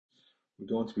We're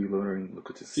going to be learning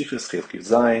Likutei Sichos Chelek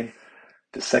Zayin,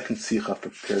 the second Sicha for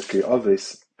Pirkei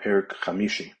Avis, Perek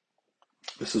Chamishi.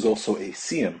 This is also a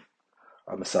siyum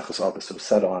of Maseches Avis. It was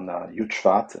said on Yud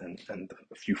Shvat and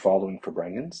a few following for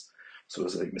Brangans. So it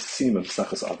was a siyum of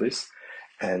Maseches Avis.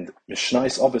 And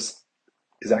Mishnais Avis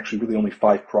is actually really only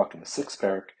 5 parakim. The sixth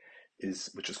perek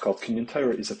which is called Kinyan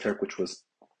Torah, is a perek which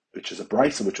is a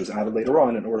brisa which was added later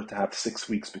on in order to have 6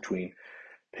 weeks between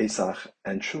Pesach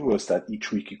and Shavuos, that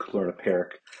each week you could learn a perek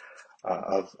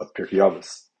of Pirkei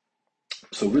Avis.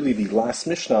 So really the last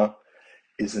Mishnah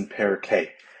is in Pirkei.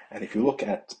 And if you look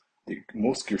at the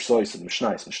most girsois of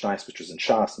Mishnais which is in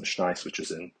Shas, Mishnais which is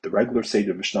in the regular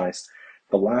Seder of Mishnais,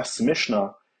 the last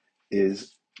Mishnah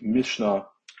is Mishnah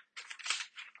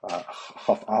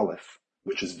Chaf Aleph,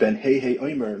 which is Ben Hei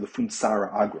Omer Lefum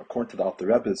Sara Agra. According to the Alter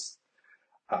Rebbe's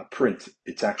print,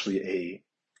 it's actually a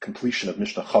completion of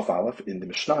Mishnah Chaf Aleph. In the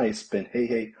Mishnais, Ben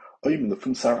Hei Omer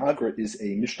Lefum Sara Agra is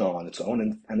a Mishnah on its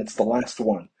own, and it's the last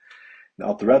one. The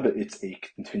Alter Rebbe, it's a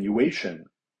continuation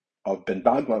of Ben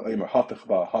Bagma Omer Hafech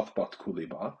Ba Hafbat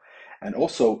Kuliba, and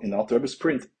also in the Alter Rebbe's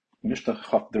print,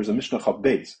 there's a Mishnah Chaf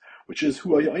Beis, which is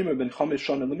Hu Omer Ben Chamesh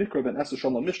Shana Lemikra Ben Eser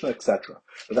Shana Mishnah, etc.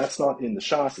 But that's not in the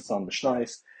Shas; it's on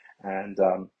Mishnais, and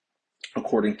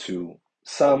according to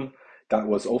some, that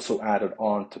was also added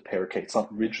on to Pirkei. It's not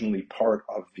originally part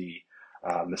of the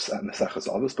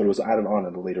Maseches Avis, but it was added on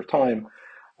at a later time.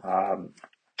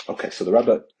 Okay, so the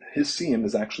Rebbe, his siyum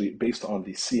is actually based on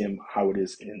the siyum, how it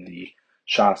is in the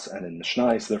Shas and in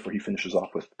Mishnai, so therefore he finishes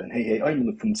off with Ben Hei Ayim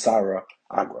Lefum Sara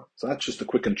Agra. So that's just a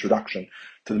quick introduction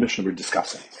to the Mishnah we're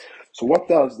discussing. So what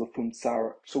does Lefum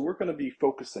Sara? So we're going to be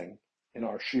focusing in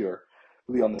our shiur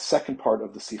really on the second part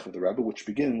of the Sicha of the Rebbe, which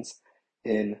begins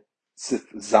in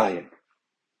Sif Zayin.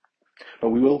 But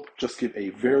we will just give a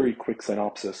very quick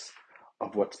synopsis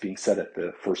of what's being said at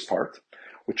the first part,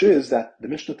 which is that the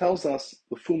Mishnah tells us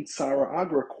Lefum Sara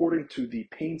Agra, according to the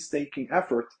painstaking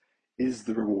effort, is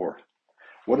the reward.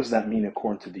 What does that mean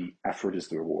according to the effort is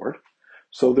the reward?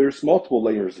 So there's multiple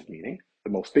layers of meaning. The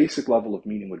most basic level of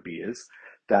meaning would be is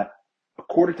that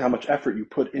according to how much effort you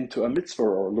put into a mitzvah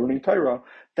or learning Torah,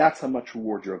 that's how much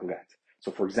reward you'll get.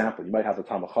 So for example, you might have a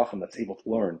Talmid Chacham that's able to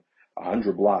learn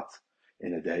 100 blot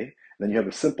in a day. And then you have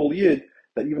a simple Yid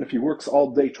that even if he works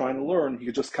all day trying to learn, he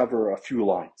could just cover a few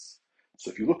lines. So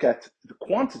if you look at the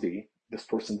quantity, this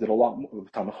person did a lot more,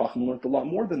 the Talmid Chacham learned a lot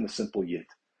more than the simple Yid.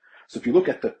 So if you look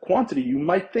at the quantity, you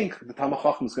might think the Talmid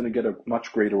Chacham is going to get a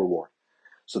much greater reward.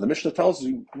 So the Mishnah tells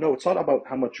you, no, it's not about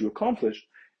how much you accomplished,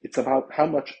 it's about how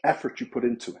much effort you put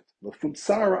into it. According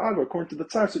to the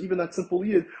Tsar, so even that simple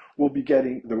Yid will be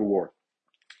getting the reward.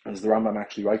 As the Rambam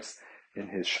actually writes in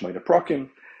his Shemona Prakim,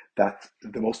 that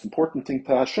the most important thing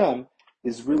to Hashem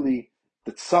is really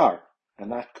the Tsar,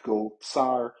 and that could go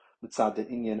Tsar, mitzad the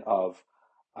inyan of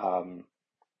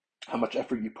how much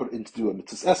effort you put into do a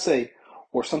mitzvah essay,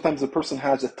 or sometimes a person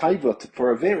has a taiva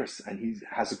for a verse, and he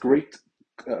has a great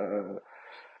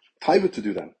taiva to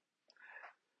do them.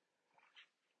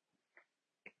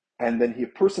 And then a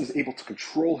person is able to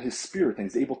control his spirit, and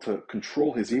he's able to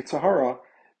control his Yetzer Hara,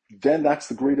 then that's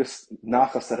the greatest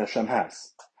nachas that Hashem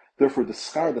has. Therefore, the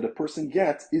schar that a person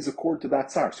gets is according to that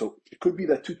tzar. So it could be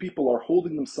that two people are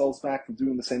holding themselves back from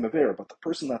doing the same avera, but the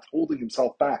person that's holding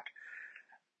himself back,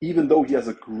 even though he has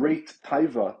a great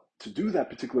taiva to do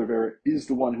that particular avera, is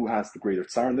the one who has the greater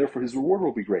tzar, and therefore his reward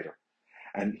will be greater.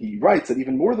 And he writes that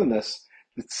even more than this,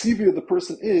 the tzivia of the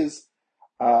person is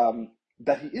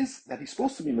that he's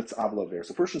supposed to be mitzvah avera.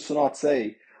 So a person should not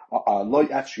say, "Lo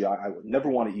actually, I would never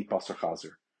want to eat basar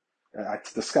chazer.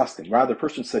 It's disgusting." Rather, a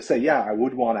person should say, "Yeah, I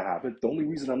would want to have it. The only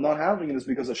reason I'm not having it is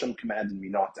because Hashem commanded me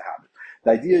not to have it."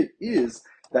 The idea is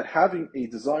that having a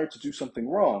desire to do something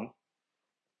wrong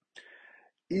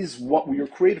is what we are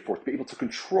created for, to be able to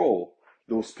control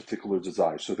those particular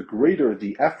desires. So the greater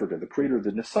the effort and the greater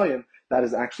the nisayon, that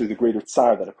is actually the greater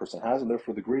tsar that a person has, and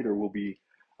therefore the greater will be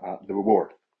the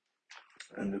reward.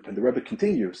 And the Rebbe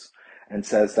continues and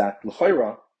says that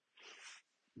l'chayra,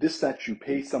 this that you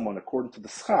pay someone according to the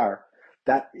schar,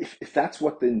 that if that's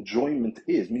what the enjoyment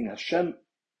is, meaning Hashem,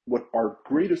 what our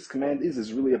greatest command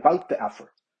is really about the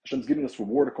effort. Hashem's giving us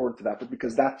reward according to that, but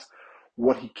because that's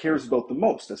what he cares about the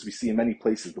most, as we see in many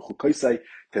places. What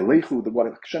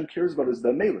Hashem cares about is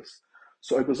the melis.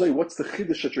 So what's the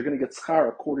chiddush that you're going to get schar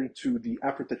according to the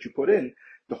effort that you put in?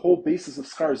 The whole basis of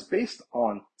schar is based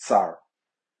on tsar.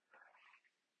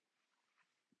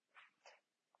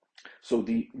 So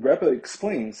the Rebbe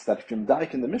explains that if you're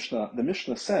medayik in the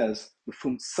Mishnah says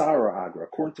Lefum Sara Agra,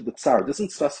 according to the tsar. It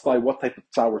doesn't specify what type of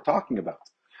tsar we're talking about.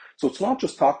 So it's not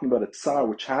just talking about a tsar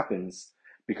which happens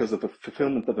because of the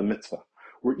fulfillment of a mitzvah.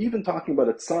 We're even talking about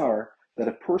a tsar that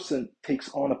a person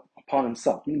takes on upon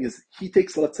himself. Meaning is, he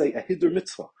takes, let's say, a hiddur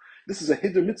mitzvah. This is a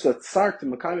hiddur mitzvah, tsar to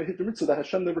Makayim, a hiddur mitzvah that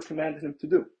Hashem never commanded him to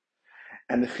do.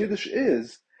 And the chiddush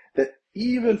is that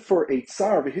even for a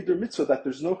tsar of a hiddur mitzvah, that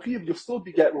there's no chiyuv, you'll still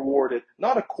get rewarded,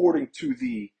 not according to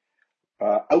the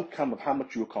outcome of how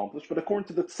much you accomplish, but according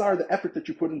to the tsar, the effort that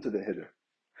you put into the hiddur.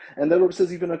 And then Rebbe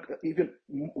says even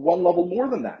one level more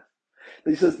than that.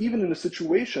 That he says even in a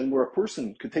situation where a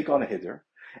person could take on a hiddur,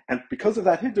 and because of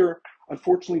that hiddur,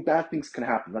 unfortunately bad things can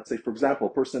happen. Let's say, for example,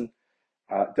 a person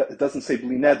doesn't say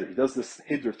bli neder. He does this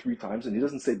hiddur 3 times, and he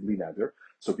doesn't say bli neder.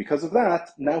 So because of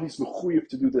that, now he's mechuyev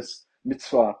to do this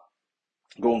mitzvah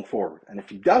going forward. And if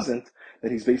he doesn't,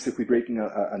 then he's basically breaking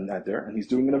a neder, and he's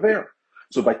doing an aver.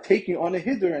 So by taking on a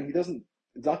hiddur, and he's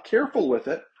not careful with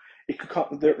it, it could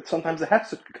come there. Sometimes a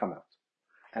hefset could come out,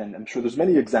 and I'm sure there's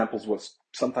many examples where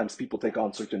sometimes people take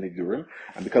on certain hidurim,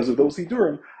 and because of those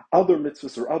hidurim, other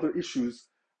mitzvahs or other issues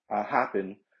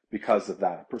happen because of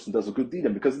that. A person does a good deed,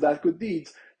 and because of that good deed,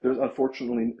 there's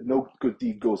unfortunately no good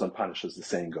deed goes unpunished, as the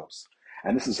saying goes.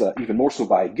 And this is even more so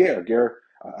by a ger. Ger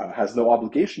has no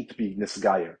obligation to be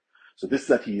nisgayer. So this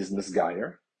that he is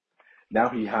nisgayer. Now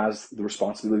he has the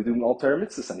responsibility of doing all Torah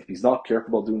mitzvahs, and if he's not careful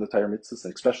about doing the Torah mitzvahs,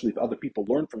 and especially if other people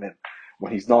learn from him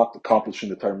when he's not accomplishing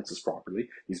the Torah mitzvahs properly,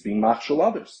 he's being machshel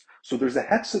others. So there's a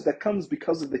hefset that comes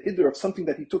because of the hiddur of something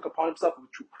that he took upon himself,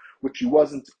 which he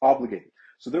wasn't obligated.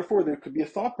 So therefore, there could be a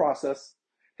thought process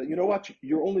that, you know what,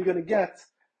 you're only going to get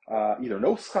either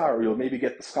no schar, or you'll maybe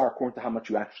get the schar according to how much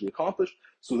you actually accomplished.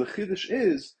 So the chiddush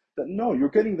is that no, you're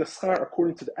getting the schar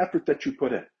according to the effort that you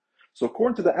put in. So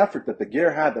according to the effort that the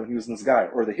ger had when he was nisgai,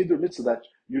 or the hiddur mitzvah that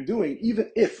you're doing,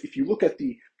 even if you look at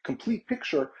the complete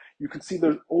picture, you can see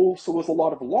there also was a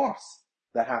lot of loss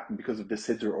that happened because of this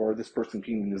hiddur or this person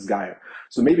being nisgai.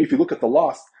 So maybe if you look at the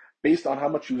loss, based on how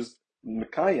much he was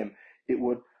mekayim, he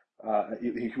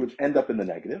would end up in the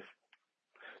negative.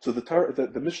 So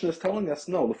the Mishnah is telling us,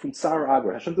 no, lefun tsar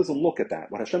agra. Hashem doesn't look at that.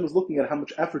 What Hashem is looking at, how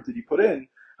much effort did he put in,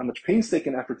 how much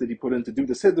painstaking effort did he put in to do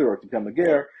this hiddur or to become a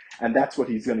ger, and that's what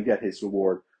he's going to get his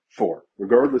reward for,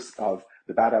 regardless of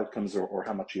the bad outcomes or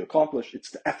how much he accomplished.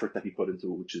 It's the effort that he put into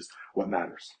it, which is what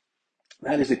matters.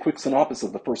 That is a quick synopsis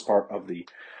of the first part of the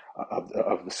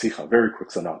Sicha. Very quick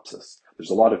synopsis.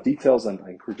 There's a lot of details, and I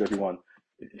encourage everyone,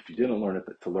 if you didn't learn it,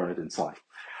 to learn it inside.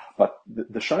 But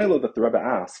the shaila that the Rebbe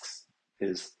asks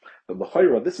is that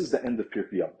l'chayra, this is the end of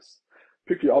Pirkei Avis.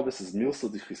 Pirkei Avis is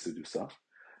milsa di chisidusa.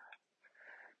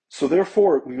 So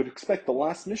therefore, we would expect the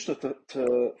last Mishnah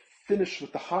to finish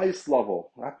with the highest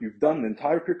level. After you've done the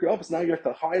entire Pirkei Avis, now you're at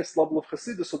the highest level of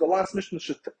Chassidus. So the last Mishnah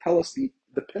should tell us the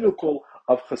pinnacle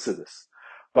of Chassidus.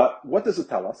 But what does it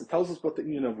tell us? It tells us about the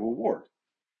Iyun of reward.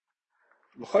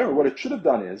 What it should have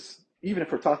done is, even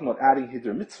if we're talking about adding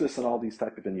Hiddur mitzvahs and all these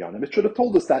type of inyanim, it should have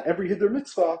told us that every Hiddur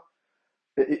mitzvah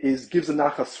gives a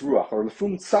nachas ruach, or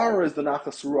lefun tzara is the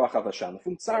nachas ruach of Hashem.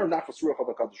 Lefun tzara nachas ruach of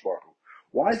HaKadosh Baruch Hu.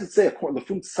 Why does it say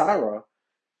lefun tzara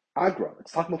agra?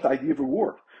 It's talking about the idea of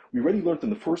reward. We already learned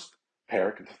in the first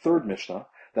parak, the third Mishnah,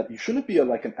 that you shouldn't be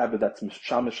like an Eved that's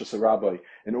mishamish as a rabbi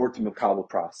in order to milkal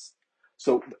pras.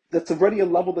 So that's already a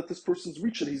level that this person's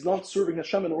reached, that he's not serving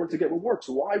Hashem in order to get reward.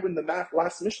 So why, when the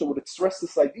last Mishnah would it stress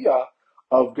this idea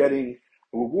of getting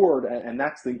a reward, and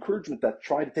that's the encouragement that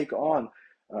try to take on,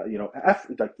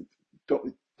 effort. Like,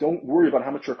 don't worry about how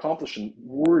much you're accomplishing.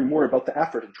 Worry more about the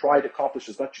effort and try to accomplish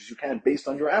as much as you can based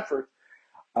on your effort.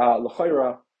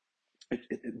 L'chayra,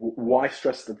 why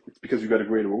stress that it's because you got a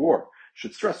greater reward? You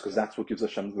should stress because that's what gives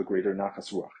Hashem the greater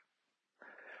nachas ruach.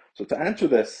 So to answer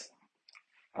this,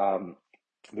 the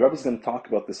Rebbe is going to talk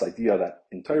about this idea that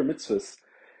in Torah mitzvahs,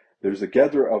 there's a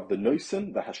gather of the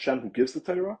Noisin, the Hashem who gives the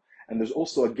Torah, and there's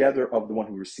also a gather of the one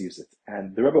who receives it.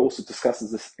 And the Rebbe also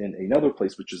discusses this in another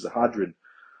place, which is the Hadron,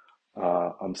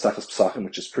 Sachas Pesachim,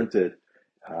 which is printed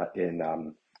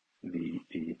in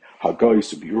the Haggai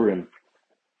Subiurim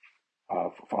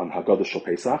on Haggadah Shel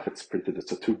Pesach. It's printed,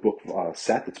 it's a 2-book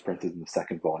set, it's printed in the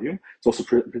second volume. It's also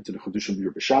printed in Chedushim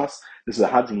B'Yur B'Shas. This is a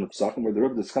Hadron Pesachim where the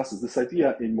Rebbe discusses this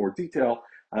idea in more detail.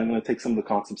 I'm going to take some of the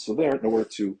concepts from there in order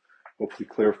to hopefully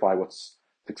clarify to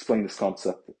explain this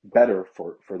concept better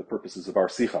for the purposes of our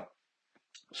Sicha.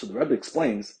 So the Rebbe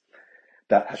explains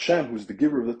that Hashem, who's the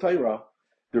giver of the Torah,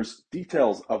 there's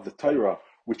details of the Torah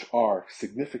which are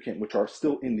significant, which are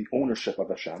still in the ownership of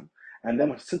Hashem. And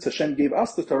then since Hashem gave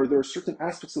us the Torah, there are certain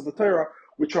aspects of the Torah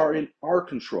which are in our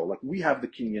control. Like we have the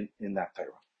kinyan in that Torah.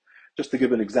 Just to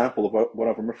give an example of what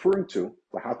I'm referring to,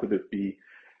 how could it be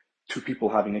two people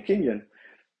having a kinyan?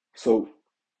 So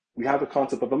we have a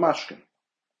concept of a mashkin.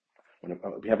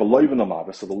 We have a loiv and a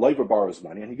mavis, so the loiver borrows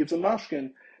money, and he gives a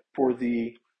mashkin for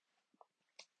the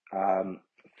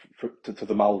to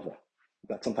the malva.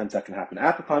 That sometimes that can happen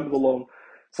at the time of the loan,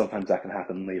 sometimes that can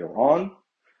happen later on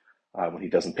when he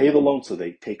doesn't pay the loan, so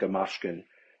they take a mashkin,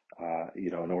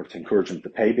 in order to encourage him to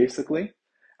pay, basically.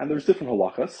 And there's different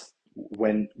halachas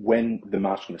when the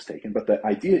mashkin is taken. But the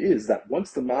idea is that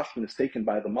once the mashkin is taken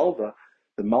by the malva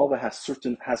has a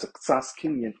ksas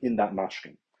kinyan in that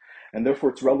mashkin, and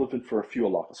therefore it's relevant for a few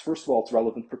halachas. First of all, it's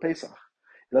relevant for Pesach.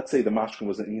 Let's say the mashkin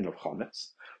was an iyun of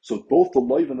chametz, so both the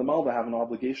loiv and the malva have an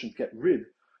obligation to get rid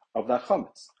of that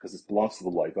chametz, because it belongs to the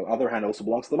loiv. On the other hand, it also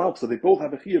belongs to the malva, so they both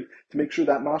have a chiyuv to make sure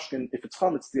that mashkin, if it's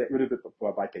chametz, to get rid of it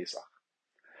by Pesach.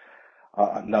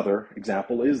 Another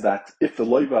example is that if the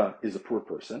loiva is a poor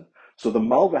person, so the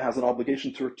malva has an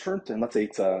obligation to return to him. Let's say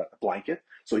it's a blanket,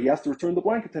 so he has to return the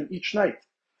blanket to him each night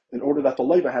in order that the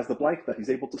loiva has the blanket that he's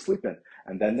able to sleep in.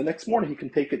 And then the next morning he can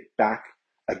take it back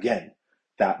again,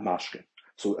 that mashkin.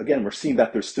 So again, we're seeing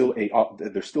that there's still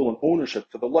an ownership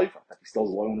to the loiva, that he still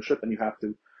has ownership, and you have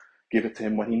to give it to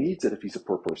him when he needs it if he's a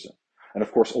poor person. And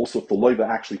of course, also if the loiva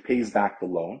actually pays back the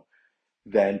loan,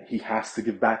 then he has to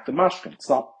give back the mashkin. It's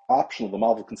not optional. The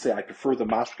malva can say, I prefer the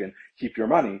mashkin, keep your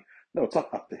money. No, it's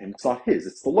not up to him. It's not his.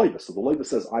 It's the loiva. So the loiva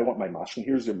says, I want my mashkin.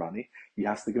 Here's your money. He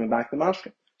has to give him back the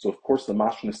mashkin. So of course the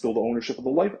mashkin is still the ownership of the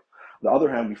loiva. On the other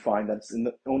hand, we find that it's in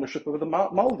the ownership of the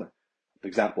malva. The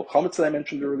example of chametz that I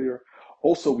mentioned earlier.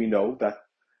 Also, we know that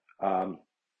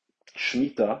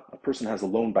Shemitah, a person has a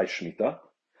loan by Shemitah.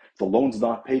 If the loan's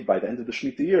not paid by the end of the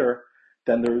Shemitah year,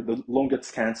 then the loan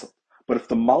gets cancelled. But if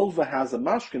the malva has a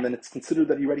mashkin, then it's considered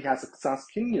that he already has a ksas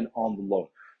kinyan on the loan.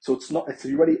 So it's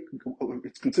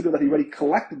considered that he already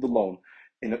collected the loan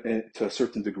to a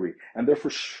certain degree, and therefore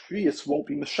shvius won't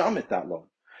be mishamit that loan.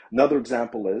 Another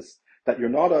example is that you're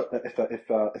not if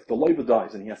the loiva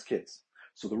dies and he has kids.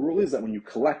 So the rule is that when you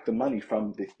collect the money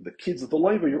from the kids of the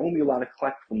loiva, you're only allowed to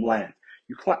collect from land.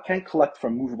 You can't collect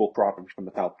from movable property from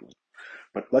the talpin.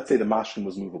 But let's say the mashkin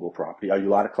was movable property. Are you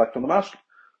allowed to collect from the mashkin?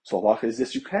 So halacha is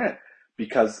yes, you can.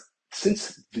 Because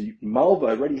since the malva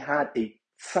already had a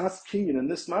ksas kinyan in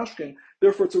this mashkin,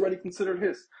 therefore it's already considered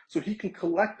his. So he can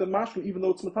collect the mashkin even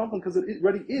though it's metalpin, because it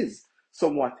already is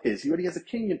somewhat his. He already has a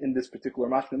kinyan in this particular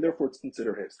mashkin, and therefore it's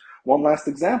considered his. One last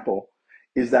example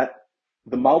is that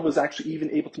the malva is actually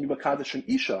even able to be makadosh and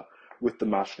isha with the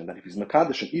mashkin. That if he's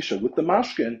makadosh and isha with the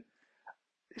mashkin,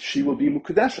 she will be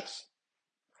mukadeshes.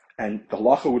 And the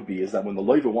halacha would be is that when the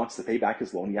loiva wants to pay back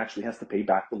his loan, he actually has to pay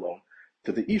back the loan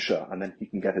to the isha, and then he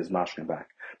can get his mashkin back.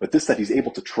 But this, that he's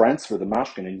able to transfer the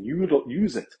mashkin and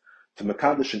use it to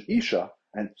makadosh and isha,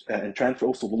 and transfer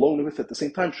also the loan with it at the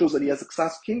same time, shows that he has a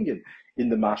ksas kinyan in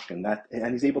the mashkin,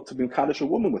 and he's able to be makadosh a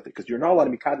woman with it, because you're not allowed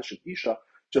to be makadosh an isha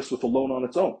just with a loan on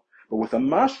its own. But with a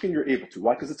mashkin, you're able to.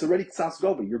 Why? Because it's already ksas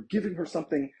gova. You're giving her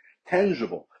something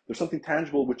tangible. There's something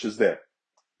tangible which is there.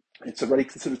 It's already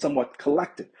considered somewhat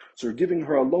collected. So you're giving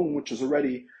her a loan which is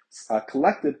already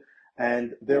collected,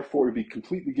 and therefore it would be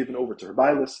completely given over to her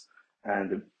bailus,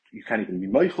 and you can't even be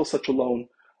meichel such a loan.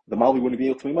 The malvi wouldn't be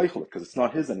able to be meichel because it's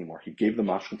not his anymore. He gave the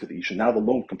mashkin to the isha. Now the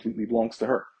loan completely belongs to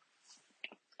her.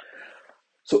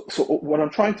 So what I'm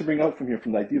trying to bring out from here,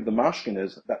 from the idea of the mashkin,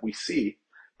 is that we see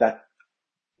that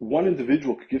one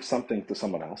individual could give something to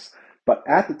someone else, but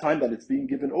at the time that it's being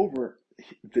given over,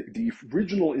 the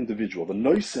original individual, the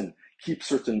noisen, keeps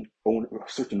certain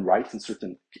rights and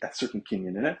certain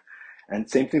kinyan in it. And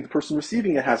same thing, the person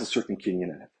receiving it has a certain kinyan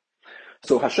in it.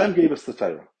 So Hashem gave us the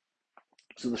Torah.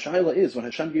 So the shaila is, when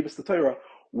Hashem gave us the Torah,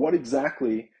 what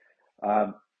exactly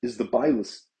is the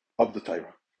bailus of the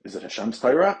Torah? Is it Hashem's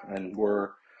Torah, and we're,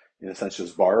 in a sense,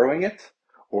 just borrowing it?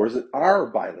 Or is it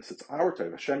our bailus? It's our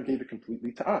Torah. Hashem gave it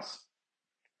completely to us.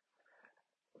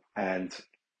 And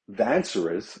the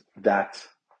answer is that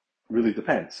really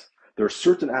depends. There are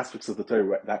certain aspects of the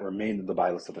Torah that remain in the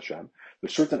bailus of Hashem.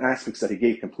 There's certain aspects that he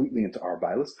gave completely into our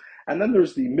bailus. And then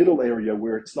there's the middle area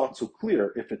where it's not so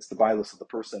clear if it's the bailus of the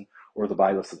person or the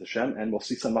bailus of Hashem. And we'll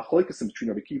see some machlokes in between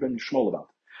Rabbi Kiva and Yishmael about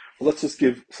it. But let's just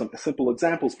give some simple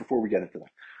examples before we get into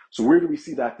that. So where do we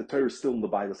see that the Torah is still in the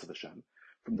bailus of Hashem?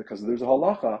 Because there's a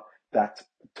halacha that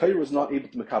Torah is not able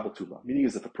to mekabel tuma. Meaning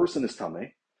is that the person is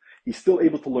tameh, he's still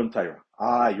able to learn Torah.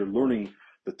 You're learning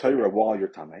the Torah while you're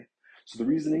tameh. So the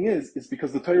reasoning is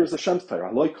because the Torah is Hashem's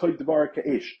Torah. Like koy devar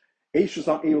ke'esh. Esh is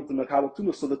not able to mekabel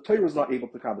tuma, so the Torah is not able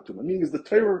to mekabel tuma. Meaning is the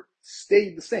Torah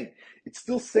stayed the same. It's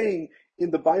still saying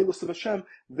in the bailus of Hashem,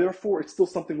 therefore it's still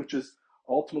something which is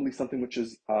ultimately something which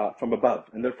is from above,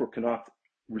 and therefore cannot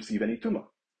receive any tuma.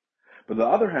 But on the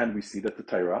other hand, we see that the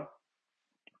Torah,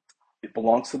 it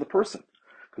belongs to the person.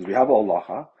 Because we have a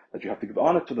halacha that you have to give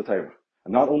honor to the Torah.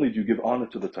 And not only do you give honor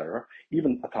to the Torah,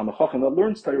 even a Talmid Chacham that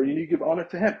learns Torah, you need to give honor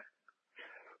to him.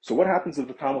 So what happens if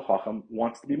the Talmud Chacham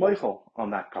wants to be Meichel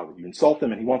on that kavod? You insult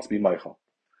him and he wants to be Meichel.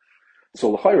 So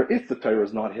l'chayra, if the Torah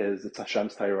is not his, it's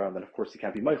Hashem's Torah, then of course he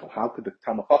can't be Meichel. How could the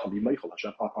Talmud Chacham be Meichel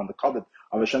on the kavod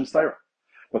of Hashem's Torah?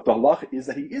 But the halacha is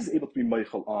that he is able to be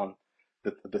Meichel on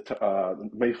the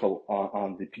Meichel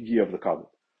on the pigi of the kavod.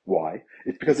 Why?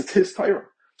 It's because it's his Torah.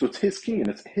 So it's his king and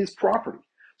it's his property.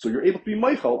 So you're able to be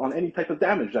Meichel on any type of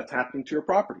damage that's happening to your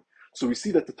property. So we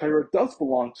see that the Torah does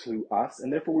belong to us,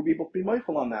 and therefore we'll be able to be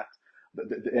Meichel on that,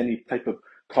 any type of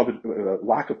kavod,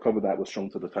 lack of kavod that was shown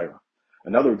to the Torah.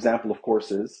 Another example, of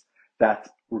course, is that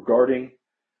regarding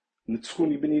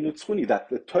nitzchuni b'ni nitzchuni, that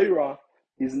the Torah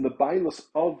is in the bailus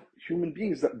of human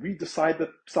beings that we decide the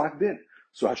psak din.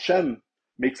 So Hashem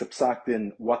makes a psak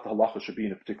din what the halacha should be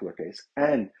in a particular case,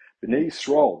 and Bnei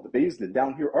Yisrael, the Beis Din,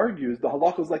 down here argues the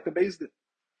halacha is like the Beis Din.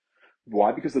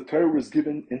 Why? Because the Torah was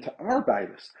given into our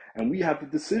bailus, and we have the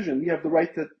decision, we have the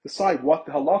right to decide what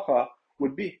the halacha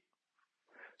would be.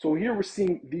 So here we're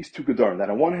seeing these two gedarim, that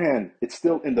on one hand, it's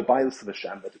still in the bailus of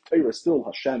Hashem, that the Torah is still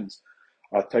Hashem's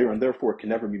Torah, and therefore it can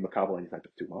never be makabel any type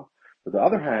of tumah. But on the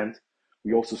other hand,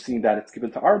 we also see that it's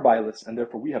given to our bailus, and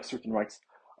therefore we have certain rights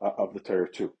of the Torah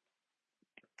too.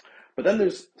 But then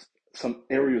there's some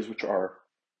areas which are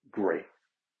gray.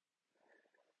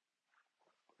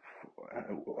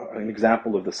 An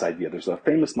example of this idea, there's a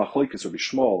famous machlokes Rabbi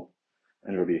Shmuel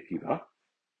and Rabbi Akiva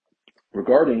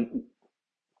regarding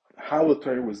how the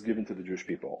Torah was given to the Jewish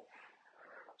people.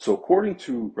 So according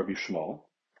to Rabbi Shmuel,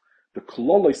 the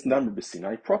klolos namr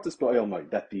b'Sinai pratis ba'el mai,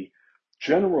 that the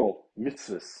general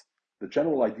mitzvahs, the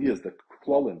general ideas, the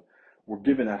klolim, were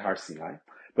given at Har Sinai,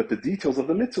 but the details of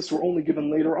the mitzvahs were only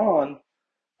given later on,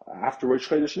 after Rosh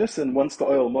Chodesh Nisan, once the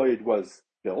Oil Moed was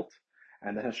built,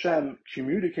 and then Hashem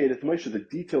communicated to Moshe the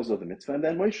details of the mitzvah, and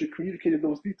then Moshe communicated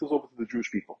those details over to the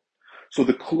Jewish people. So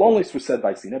the klolos were said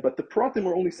by Sinai, but the pratim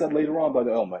were only said later on by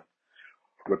the Oil Moed.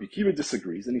 Rabbi Kiva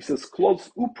disagrees, and he says, "Klolos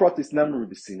upratis nemru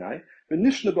b'Sinai,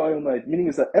 v'nishna b'Oil Moed," meaning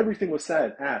is that everything was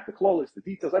said at the klolos, the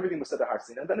details, everything was said at Har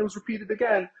Sinai, and then it was repeated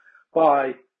again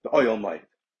by the Oil Moed.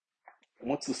 And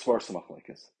what's the Svar Samach like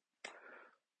is?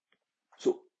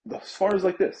 So the Svar is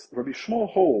like this: Rabbi Shmuel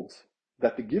holds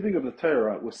that the giving of the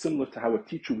Torah was similar to how a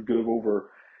teacher would give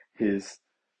over his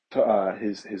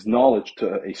knowledge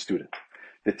to a student.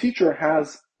 The teacher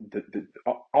has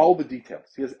all the details.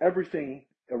 He has everything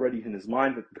already in his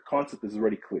mind, that the concept is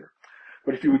already clear.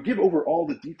 But if you would give over all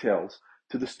the details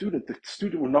to the student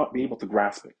would not be able to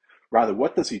grasp it. Rather,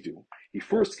 what does he do? He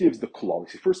first gives the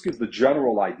klolos, he first gives the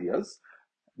general ideas,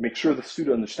 make sure the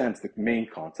student understands the main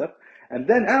concept, and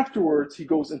then afterwards he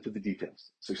goes into the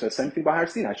details. So he says, same thing by Har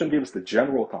Sinai. Hashem gave us the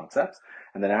general concepts,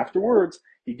 and then afterwards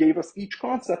he gave us each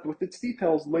concept with its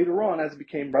details later on as it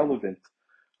became relevant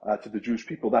to the Jewish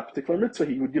people. That particular mitzvah,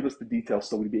 he would give us the details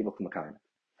so we'd be able to makayim it.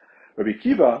 Rabbi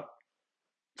Kiva,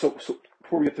 so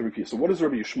before we get to Rabbi Kiva, so what is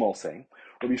Rabbi Yishmael saying?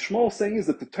 Rabbi Yishmael saying is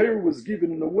that the Torah was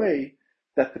given in a way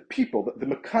that the people, the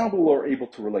makabel, are able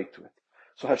to relate to it.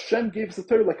 So Hashem gave us the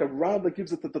Torah like a rod that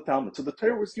gives it to the Talmud. So the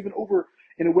Torah was given over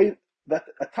in a way that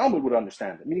a Talmud would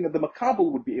understand it, meaning that the makabel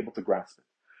would be able to grasp it.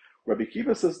 Rabbi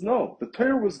Kiva says, no, the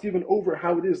Torah was given over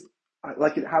how it is,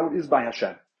 how it is by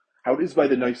Hashem, how it is by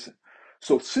the Noisim.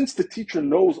 So since the teacher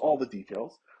knows all the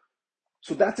details,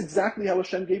 so that's exactly how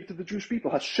Hashem gave it to the Jewish people.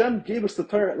 Hashem gave us the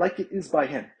Torah like it is by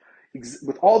Him,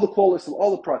 with all the klolos and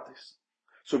all the pratis.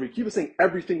 So Rabbi Kiva is saying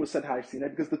everything was said Har Sinai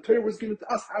because the Torah was given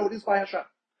to us how it is by Hashem.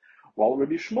 While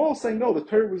Rabbi Shmuel is saying no, the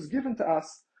Torah was given to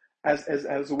us as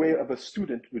a way of a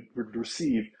student would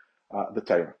receive the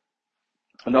Torah.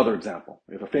 Another example,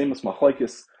 we have a famous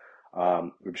machlokes, Rabbi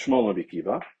Shmuel and Rabbi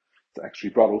Kiva. It's actually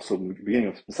brought also in the beginning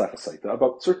of Masechah Saita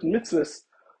about certain mitzvahs.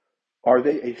 Are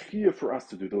they a chiyuv for us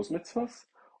to do those mitzvahs,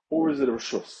 or is it a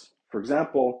reshus? For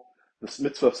example, this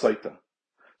mitzvah of Saita.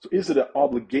 So is it an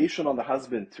obligation on the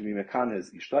husband to be mekan his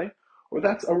ishtai, or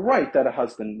that's a right that a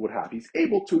husband would have? He's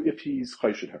able to if he's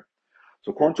chayshid her.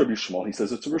 So according to Rabbi Shmuel, he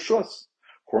says it's a reshus.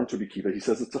 According to Rabbi Kiva, he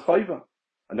says it's a chayva.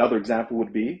 Another example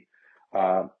would be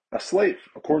a slave.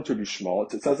 According to Rabbi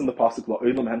Shmuel, it says in the pasuk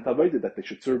la'olam hem tavaydu that they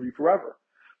should serve you forever.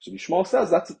 So Rabbi Shmuel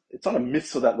says it's not a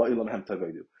mitzvah that la'olam hem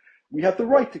tavaydu. We have the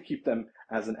right to keep them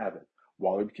as an Avis.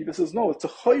 While Rabbi Kiva says, no, it's a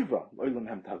chayva.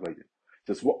 He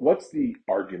says, what's the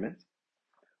argument?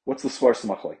 What's the svar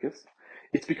samachlekes?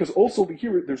 It's because also over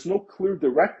here, there's no clear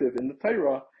directive in the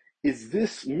Torah. Is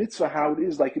this mitzvah how it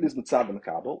is, like it is mitzvah and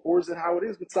kabel, or is it how it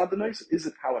is mitzvah the nice? Is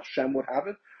it how Hashem would have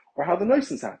it, or how the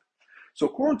Nicens have it? So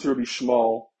according to Rabbi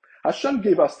Shmuel, Hashem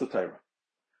gave us the Torah,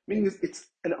 meaning it's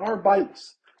an our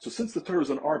bias. So since the Torah is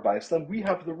an our bias, then we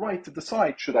have the right to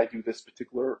decide, should I do this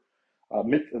particular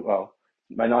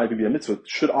might not even be a mitzvah.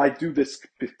 Should I do this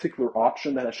particular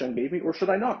option that Hashem gave me, or should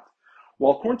I not?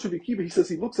 Well, according to Rabbi Akiva, he says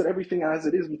he looks at everything as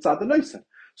it is mitzad the noisen.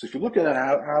 So if you look at it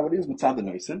how it is mitzad the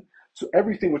noisen, so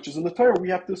everything which is in the Torah, we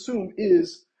have to assume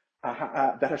is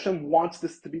that Hashem wants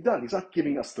this to be done. He's not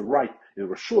giving us the right.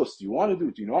 Rishus, do you want to do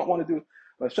it? Do you not want to do it?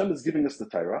 But Hashem is giving us the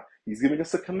Torah. He's giving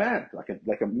us a command,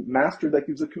 like a master that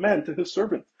gives a command to his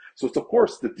servant. So it's, of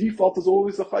course, the default is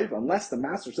always a chayva. Unless the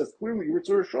master says clearly,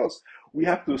 Rishus, we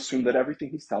have to assume that everything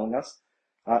he's telling us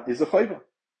is a chayva.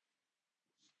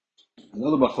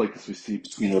 Another machlokes we see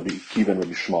between Rabbi Akiva and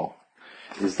Rabbi Shmuel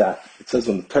is that it says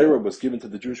when the Torah was given to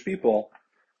the Jewish people,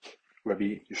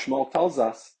 Rabbi Shmuel tells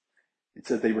us, it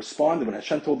says they responded, when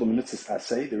Hashem told them a mitzvah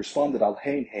essay, they responded, al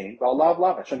hein hein, al lav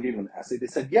lav. Hashem gave them an essay. They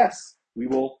said, yes, we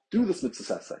will do this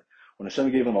mitzvah essay. When Hashem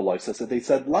gave them a life essay, they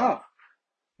said, lav,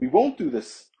 we won't do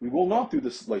this. We will not do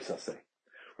this life essay.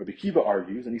 Rabbi Akiva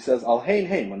argues, and he says, al hein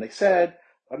hein. When they said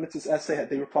a mitzvah essay,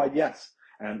 they replied, yes.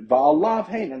 And va'al lav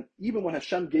hein, and even when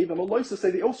Hashem gave them a life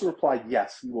essay, they also replied,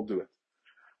 yes, we will do it.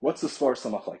 What's the svar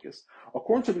samach like is?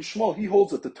 According to Rabbi Shmuel, he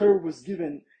holds that the Torah was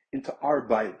given into our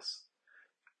bias.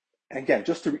 Again,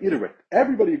 just to reiterate,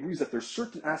 everybody agrees that there's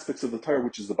certain aspects of the Torah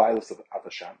which is the bias of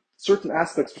Hashem, certain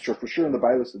aspects which are for sure in the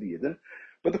bias of the Iyun.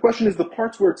 But the question is, the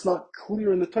parts where it's not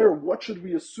clear in the Torah, what should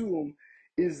we assume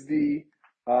is the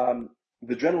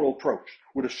general approach?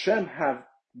 Would Hashem have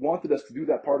wanted us to do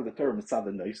that part of the Torah mitzad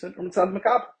the Naisen or mitzad the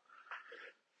Makab?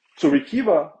 So Rabbi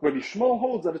Shmuel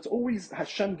holds that it's always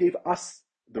Hashem gave us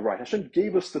the right. Hashem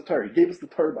gave us the Torah. He gave us the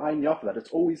Torah b'ayin yafa, that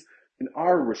it's always in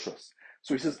our rishus.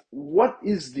 So he says, what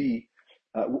is the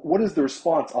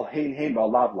response? Al hein hein al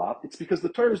lav lav. It's because the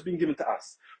Torah is being given to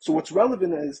us. So what's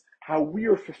relevant is how we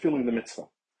are fulfilling the mitzvah.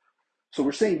 So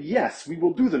we're saying, yes, we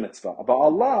will do the mitzvah. But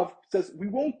al lav says we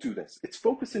won't do this. It's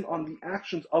focusing on the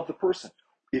actions of the person,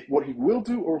 if what he will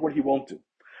do or what he won't do.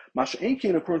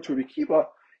 Masha'enkein, according to Rabbi Akiva,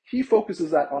 he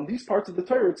focuses that on these parts of the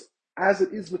Torah, it's as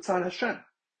it is mitzvah Hashem.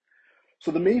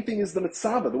 So the main thing is the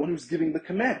mitzvah, the one who's giving the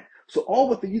command. So all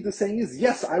what the Yid is saying is,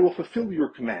 yes, I will fulfill your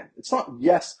command. It's not,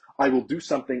 yes, I will do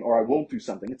something or I won't do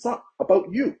something. It's not about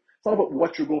you. It's not about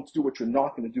what you're going to do, what you're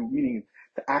not going to do, meaning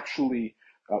to actually,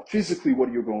 physically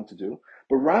what you're going to do.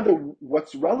 But rather,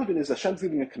 what's relevant is Hashem's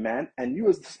giving a command, and you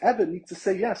as this Eved need to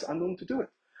say, yes, I'm going to do it.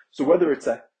 So whether it's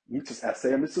a mitzvah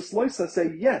essay or mitzvah loisa,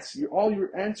 say, yes, all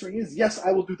you're answering is, yes,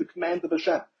 I will do the command of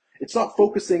Hashem. It's not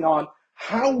focusing on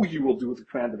how you will do the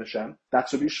command of Hashem.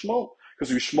 That's Rabbi Shmuel.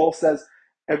 Because Rabbi Shmuel says,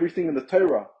 everything in the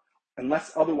Torah,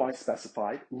 unless otherwise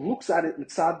specified, looks at it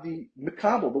mitzad the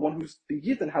Mikabel, the one who's the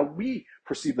Yid, and how we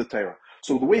perceive the Torah.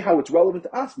 So the way how it's relevant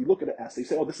to us, we look at it as they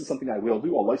say, oh, this is something I will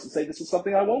do. Allah say, this is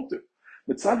something I won't do.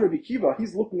 Mitzad Rabbi Akiva,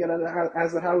 he's looking at it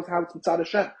as how it's mitzad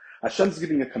Hashem. Hashem's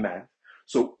giving a command.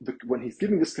 So when he's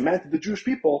giving this command to the Jewish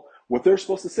people, what they're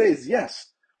supposed to say is,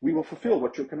 yes, we will fulfill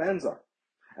what your commands are.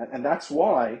 And that's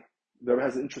why there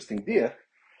has an interesting diak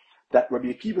that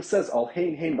Rabbi Akiva says, al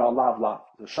hein hein ba'al lav lav.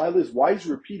 The shaila is, why is he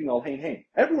repeating al hein hein?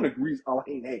 Everyone agrees al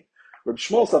hein hein. Rabbi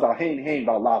Shmuel said al hein hein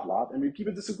ba'al lav lav, and Rabbi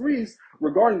Akiva disagrees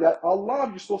regarding that al lav,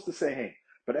 you're supposed to say hein.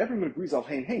 But everyone agrees al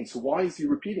hein hein, so why is he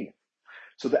repeating it?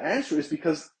 So the answer is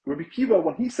because Rabbi Akiva,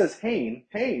 when he says hein,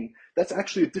 hein, that's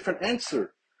actually a different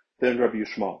answer than Rabbi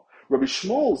Shmuel. Rabbi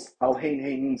Shmuel's al hein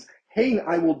hein means, hein,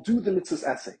 I will do the mitzvah's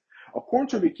essay. According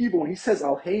to Rabbi Akiva, when he says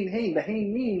al hein hein, the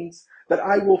hein means that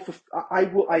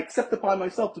I accept upon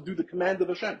myself to do the command of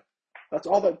Hashem. That's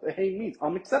all that the hein means.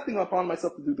 I'm accepting upon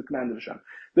myself to do the command of Hashem.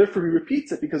 Therefore, he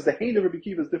repeats it because the hein of Rabbi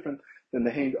Akiva is different than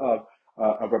the hein of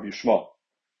Rabbi Shmuel.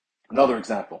 Another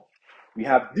example, we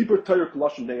have Dibur Torah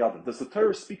Kolashim De'adam. Does the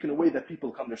Torah speak in a way that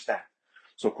people can understand?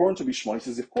 So according to Rabbi Shmuel, he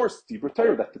says, of course, Dibur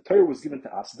Torah, that the Torah was given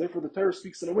to us. Therefore, the Torah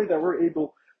speaks in a way that we're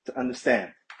able to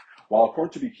understand. While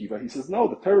according to Rabbi Akiva, he says, no,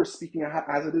 the Torah is speaking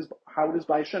as it is, how it is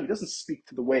by Hashem. It doesn't speak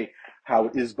to the way how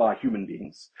it is by human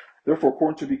beings. Therefore,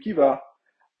 according to Rabbi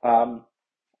Akiva,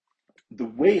 the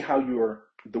way how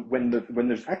when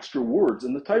there's extra words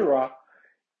in the Torah,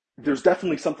 there's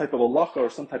definitely some type of halacha or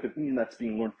some type of meaning that's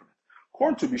being learned from it.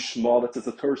 According to Rabbi Shmuel, that says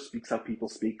the Torah speaks how people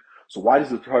speak. So why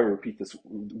does the Torah repeat this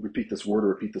word or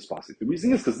repeat this passage? The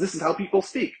reason is because this is how people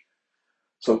speak.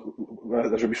 So,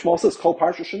 as Rabbi Shmuel says, Kol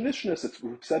Parsha Shenishnis, it's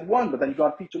said one, but then you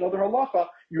got to teach another halacha,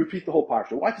 you repeat the whole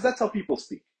Parsha. Why? Because that's how people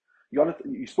speak.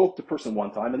 You spoke to the person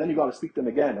one time, and then you got to speak to them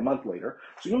again a month later.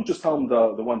 So you don't just tell them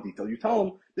the one detail. You tell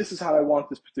them, this is how I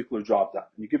want this particular job done.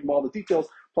 And you give them all the details,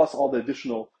 plus all the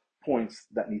additional points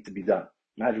that need to be done.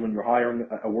 Imagine when you're hiring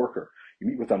a worker. You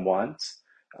meet with them once,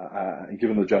 and give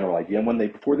them the general idea.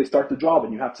 And before they start the job,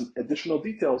 and you have some additional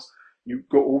details, you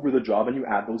go over the job and you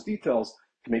add those details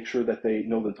to make sure that they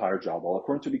know the entire job. Well,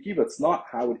 according to Rabbi Akiva, it's not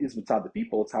how it is mitzad the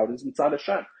people, it's how it is mitzad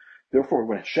Hashem. Therefore,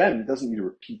 when Hashem doesn't need to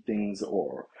repeat things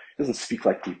or doesn't speak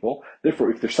like people,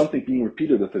 therefore, if there's something being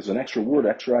repeated, if there's an extra word,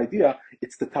 extra idea,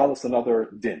 it's to tell us another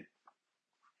din.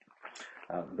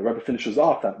 The Rebbe finishes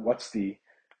off that what's the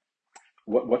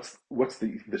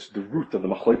root of the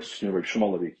machlokes between Rabbi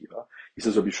Shmuel and Rabbi Akiva? He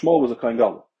says Rabbi Shmuel was a Kohen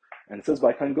Gadol, and it says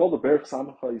by Kohen Gadol Berech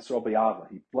Samecha Yisrael B'Ava.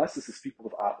 He blesses his people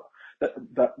with Ava.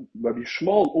 That Rabbi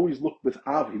Shmuel always looked with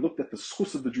Ava. He looked at the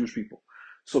schus of the Jewish people.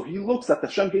 So he looks at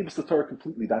Hashem gave us the Torah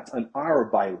completely. That's an our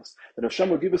bias. That Hashem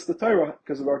would give us the Torah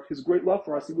because of his great love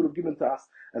for us. He would have given to us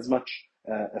as much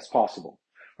as possible.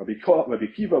 Rabbi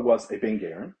Akiva was a Ben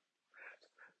Gerim.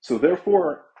 So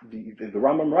therefore, the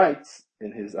Rambam writes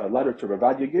in his letter to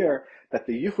Ravad Ger that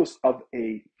the yichus of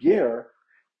a ger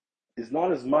is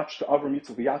not as much to Avram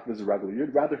Yitzchak Yaakov as a regular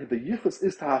yid. Rather, the yichus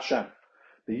is to Hashem.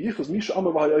 The yichus misha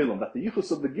amar v'ha'olam, that the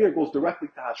yichus of the ger goes directly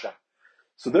to Hashem.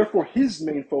 So therefore, his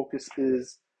main focus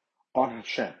is on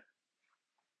Hashem.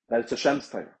 That it's Hashem's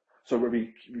Torah. So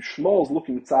Rabbi Shmuel is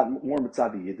looking more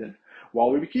mitzad the Yidden,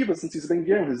 while Rabbi Akiva, since he's Ben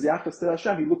Gerim, his yachas to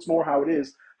Hashem, he looks more how it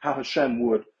is, how Hashem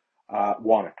would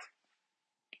want it.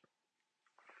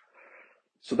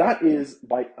 So that is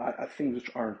by things which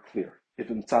aren't clear. If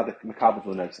in tzaddik mekabav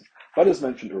l'neisim, but as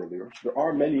mentioned earlier, there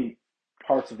are many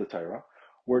parts of the Torah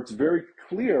where it's very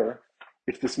clear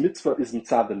if this mitzvah is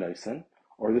mitzad the neisim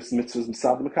or this mitzvah is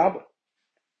mitzad the mekabav.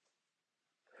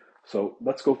 So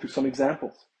let's go through some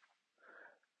examples.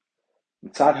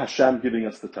 Mitzad Hashem giving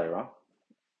us the Torah,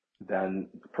 then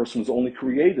the person was only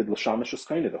created l'shamash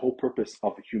eskaina. The whole purpose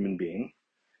of the human being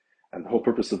and the whole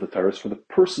purpose of the Torah is for the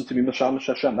person to be Mashamash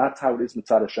Hashem. That's how it is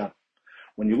Mitzad Hashem.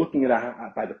 When you're looking at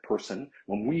it by the person,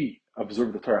 when we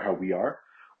observe the Torah how we are,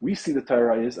 we see the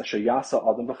Torah is Asher Yasa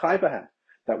Adam V'chai B'hem,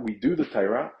 that we do the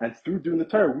Torah, and through doing the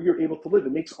Torah, we are able to live.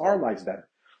 It makes our lives better.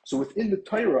 So within the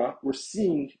Torah, we're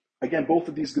seeing, again, both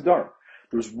of these Gedarim.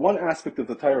 There's one aspect of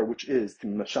the Torah which is to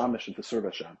Mashamash and to serve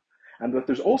Hashem. And that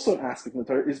there's also an aspect of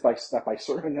the Torah is that by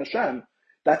serving Hashem,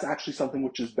 that's actually something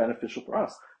which is beneficial for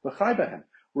us. V'chai B'hem.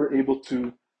 We're able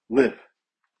to live.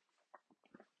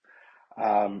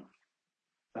 An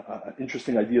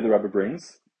interesting idea the Rebbe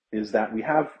brings is that we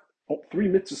have 3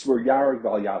 mitzvahs where yarag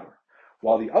val yaver,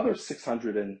 while the other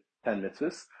 610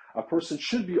 mitzvahs, a person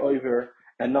should be over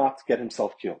and not get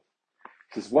himself killed.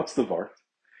 He says, what's the vart?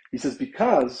 He says,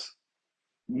 because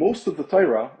most of the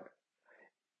Torah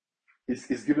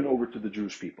is given over to the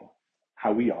Jewish people,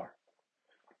 how we are.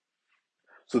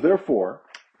 So therefore,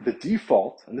 the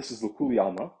default, and this is L'Kuli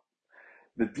Alma,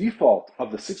 the default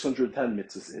of the 610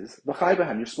 mitzvahs is V'chai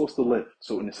B'hem, you're supposed to live.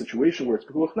 So in a situation where it's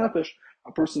Pekuach Nefesh,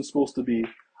 a person's supposed to be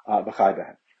V'chai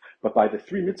B'hem. But by the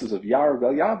 3 mitzvahs of Yar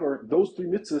Vel Yaver, those 3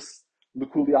 mitzvahs,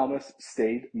 L'Kuli Alma,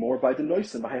 stayed more by the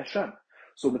Noisim, by Hashem.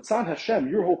 So Mitzad Hashem,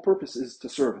 your whole purpose is to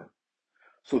serve Him.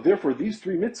 So therefore, these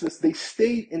 3 mitzvahs, they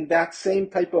stayed in that same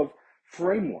type of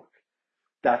framework,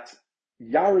 that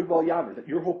Yari Val Yaver, that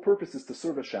your whole purpose is to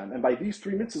serve Hashem, and by these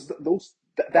 3 mitzvahs,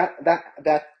 that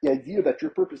the idea that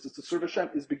your purpose is to serve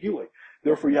Hashem is begilui.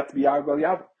 Therefore, you have to be Yari Val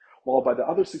Yaver. While by the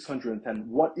other 610,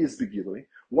 what is begilui?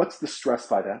 What's the stress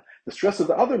by that? The stress of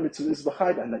the other mitzvahs is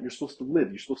v'chai, and that you're supposed to live.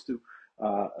 You're supposed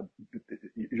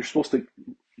to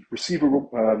receive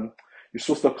you're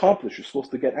supposed to accomplish. You're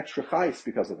supposed to get extra chayis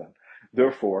because of them.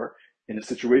 Therefore, in the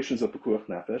situations of Pekuach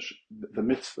Nefesh, the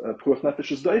mitzvah Pekuach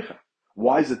Nefesh is deicha.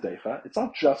 Why is it deicha? It's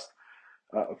not just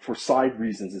for side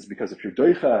reasons. It's because if you're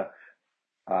deicha,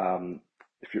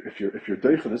 if you're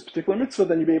deicha this particular mitzvah,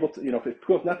 then you'll be able to, if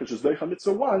Pekuach Nefesh is deicha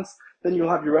mitzvah once, then you'll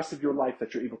have your rest of your life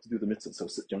that you're able to do the mitzvah. So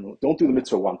don't do the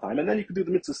mitzvah one time, and then you can do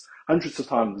the mitzvahs hundreds of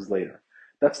times later.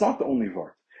 That's not the only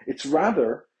vart. It's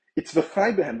rather, it's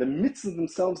v'chai b'hem. The mitzvahs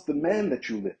themselves demand that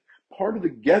you live. Part of the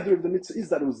gather of the mitzvah is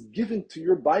that it was given to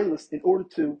your bias in order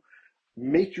to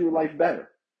make your life better.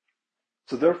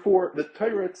 So therefore, the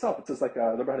Torah itself, it says like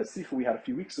the Rebbe had a Sicha we had a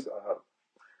few weeks ago,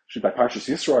 actually by Parshas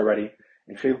Yisro already,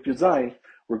 in Chelek Yudzayin,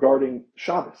 regarding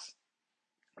Shabbos.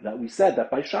 That we said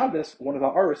that by Shabbos, one of the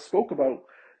Aris spoke about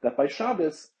that by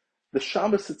Shabbos, the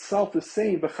Shabbos itself is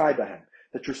saying v'chai b'hem,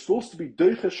 that you're supposed to be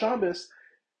doicha Shabbos,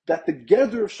 that the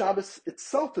gather of Shabbos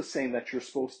itself is saying that you're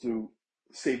supposed to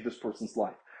save this person's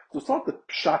life. So it's not the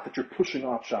shot that you're pushing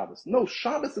off Shabbos. No,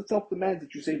 Shabbos itself demands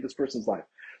that you save this person's life.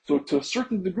 So to a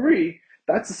certain degree,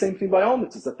 that's the same thing by all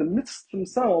mitzvahs, that the mitzvahs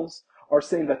themselves are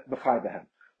saying that v'chai b'hem.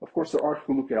 Of course, there are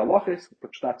chulukei halachos, but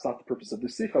that's not the purpose of the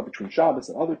Sicha between Shabbos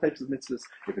and other types of mitzvahs.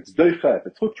 If it's doicha, if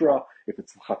it's hutra, if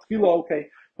it's chatchila, okay.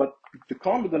 But the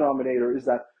common denominator is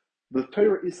that the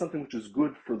Torah is something which is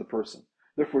good for the person.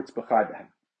 Therefore, it's v'chai b'hem.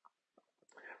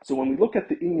 So when we look at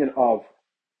the Iyun of,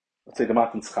 let's say, the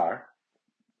Matan Schar,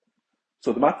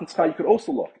 so the Matan Schar, you could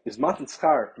also look, is Matan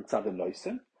Schar mitzad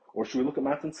noisim, Or should we look at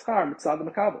matan schar mitzad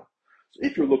the makabel? So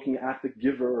if you're looking at the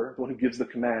giver, the one who gives the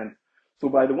command, so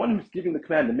by the one who's giving the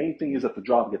command, the main thing is that the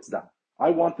job gets done.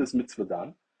 I want this mitzvah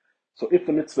done. So if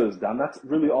the mitzvah is done, that's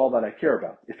really all that I care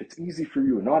about. If it's easy for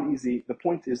you or not easy, the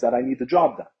point is that I need the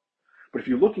job done. But if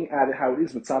you're looking at it how it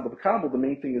is mitzad the makabel, the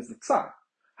main thing is the tzar.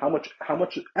 How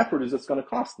much effort is this going to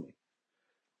cost me?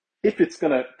 If it's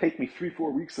going to take me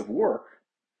 3-4 weeks of work,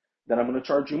 then I'm going to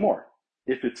charge you more.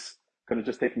 If it's going to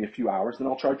just take me a few hours, then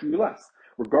I'll charge you less.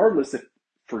 Regardless, if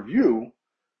for you,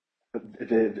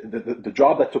 the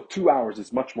job that took 2 hours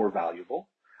is much more valuable,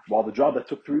 while the job that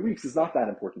took 3 weeks is not that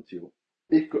important to you.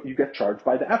 You get charged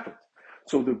by the effort.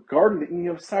 So regarding the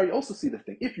Iyun of Sar, you also see the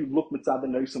thing. If you look mitzad the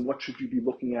noisim, what should you be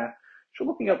looking at? You're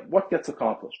looking at what gets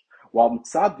accomplished. While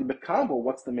mitzad the makabel,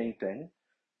 what's the main thing?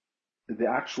 The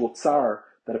actual tsar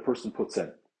that a person puts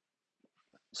in.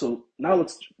 So now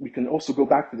we can also go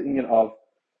back to the Iyun of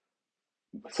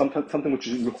something which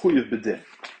is mechuyev b'din.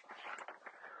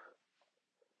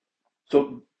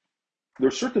 So there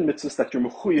are certain mitzvahs that you're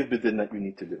mechuyev b'din that you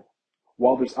need to do,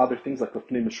 while there's other things like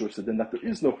lefnei mishur sedin that there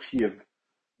is no chiyuv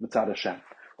mitzad Hashem.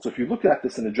 So if you look at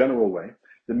this in a general way,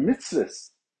 the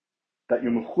mitzvahs that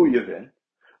you're mechuyev in,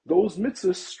 those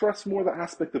mitzvahs stress more the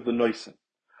aspect of the noisim.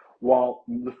 While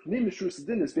lefnei mishur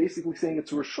sedin is basically saying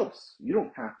it's a reshus. You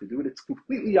don't have to do it. It's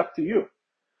completely up to you.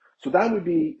 So that would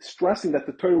be stressing that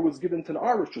the Torah was given to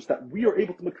our reshus, that we are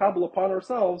able to makabel upon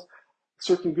ourselves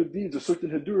certain good deeds or certain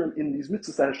hadurim in these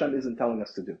mitzvahs that Hashem isn't telling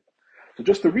us to do. So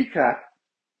just to recap,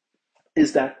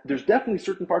 is that there's definitely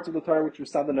certain parts of the Torah which we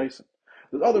saw the noisim.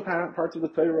 There's other parts of the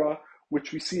Torah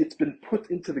which we see it's been put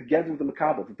into the gather of the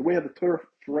makabel. The way how the Torah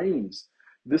frames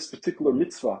this particular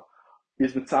mitzvah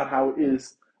is mitzad how it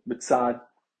is mitzad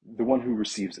the one who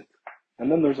receives it.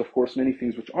 And then there's of course many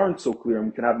things which aren't so clear, and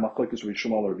we can have machlokes with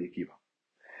Shmuel or Rabbi Akiva.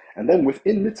 And then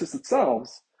within mitzvahs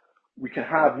themselves, we can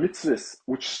have mitzvahs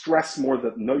which stress more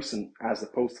the noisin as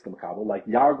opposed to the makabel, like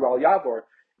Yargral Yavor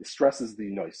stresses the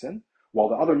noisin, while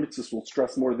the other mitzvahs will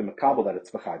stress more the makabel that it's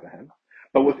b'chai b'hem.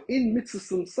 But within mitzvahs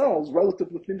themselves, relative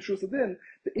to the mishur sedin,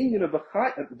 the Iyun of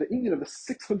the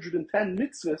 610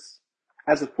 mitzvahs,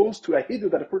 as opposed to a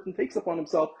hidur that a person takes upon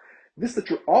himself, this that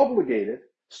you're obligated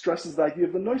stresses the idea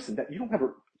of the noisin, that you don't have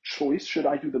a choice, should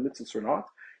I do the mitzvahs or not?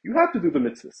 You have to do the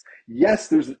mitzvahs. Yes,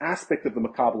 there's an aspect of the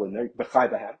makabel in there, b'chai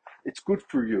b'hem. It's good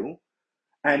for you.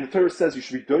 And the Torah says you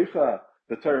should be doicha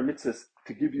the Torah mitzvahs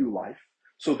to give you life.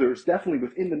 So there's definitely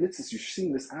within the mitzvahs, you're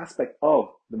seeing this aspect of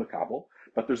the makabel,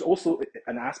 but there's also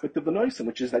an aspect of the noisim,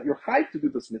 which is that you're chayv to do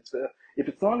this mitzvah if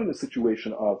it's not in a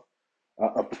situation of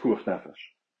pekuach nefesh.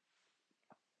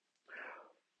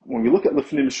 When we look at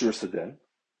lefnei mishur sedin,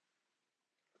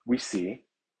 we see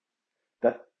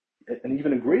that an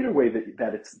even greater way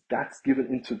that's given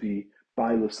into the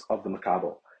bailus of the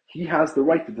makabel. He has the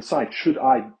right to decide, should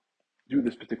I do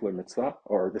this particular mitzvah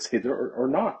or this hidur or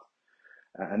not?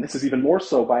 And this is even more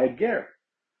so by a ger,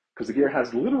 because the ger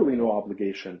has literally no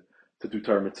obligation to do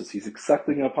Torah mitzvahs. He's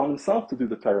accepting it upon himself to do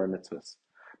the Torah mitzvahs.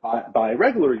 By a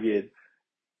regular yid,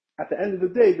 at the end of the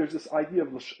day, there's this idea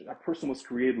of a person was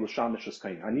created l'shamish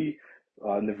eskain. Ani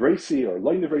nevresi or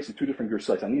loy nevresi, two different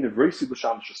gersites. Ani nevresi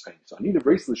l'shamish eskain. So ani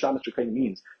nevresi l'shamish eskain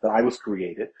means that I was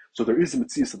created. So there is a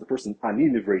mitzvah of the person ani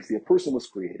nevresi, a person was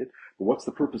created. But what's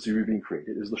the purpose of you being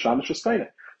created? Is l'shamish eskain.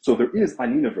 So there is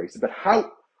ani nevresi. But how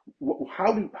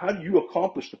do you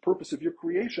accomplish the purpose of your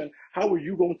creation? How are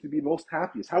you going to be most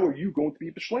happiest? How are you going to be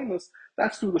b'shleimus?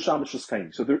 That's through l'shamish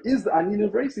eskain. So there is the ani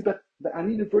nevresi, but the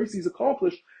ani nevresi is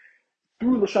accomplished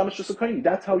through l'shamish eskain.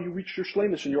 That's how you reach your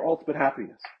shleimus and your ultimate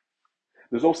happiness.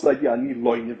 There's also the idea ani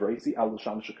loy nevresi al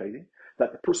l'shamish eskain,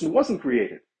 that the person wasn't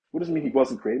created. What does it mean he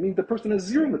wasn't created? It means the person has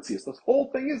zero mitzias. The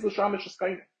whole thing is l'shamish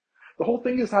eskain. The whole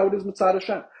thing is how it is mitzad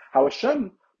Hashem. How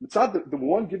Hashem mitzad the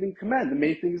one giving command. The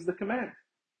main thing is the command.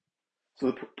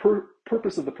 So the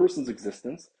purpose of the person's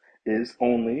existence is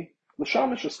only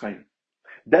l'shamish eskain.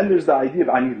 Then there's the idea of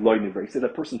ani loy nevresi, that a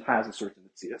person has a certain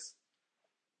mitzias.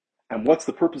 And what's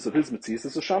the purpose of his mitzias?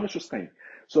 It's l'shamish eskain.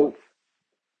 So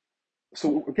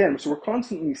we're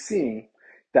constantly seeing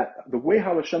that the way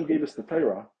how Hashem gave us the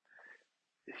Torah,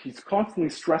 he's constantly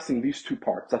stressing these two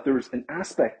parts, that there is an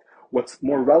aspect, what's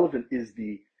more relevant is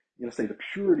the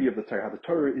purity of the Torah, how the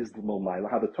Torah is the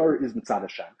Milmaila, how the Torah is mitzad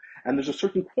Hashem. And there's a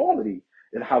certain quality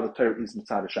in how the Torah is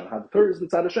mitzad Hashem. How the Torah is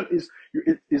mitzad Hashem is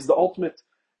the ultimate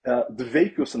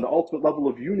dveikus and the ultimate level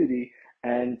of unity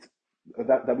and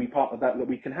that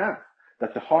we can have.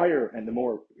 That the higher and the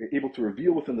more you're able to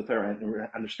reveal within the Torah and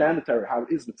understand the Torah, how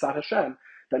it is mitzad Hashem,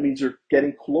 that means you're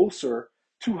getting closer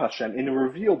to Hashem in a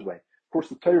revealed way. Of course,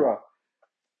 the Torah,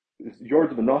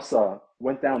 Yord V'Nasa,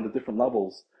 went down the different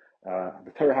levels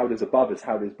The Torah, how it is above is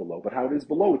how it is below, but how it is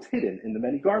below, it's hidden in the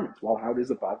many garments, while how it is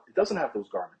above, it doesn't have those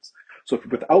garments. So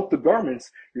without the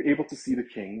garments, you're able to see the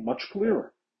king much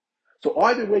clearer. So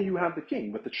either way, you have the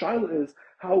king, but the child is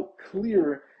how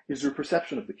clear is your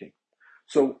perception of the king.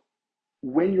 So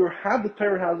when you have the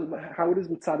Torah how it is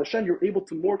mitzad Hashem, you're able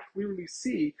to more clearly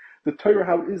see the Torah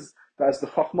how it is as the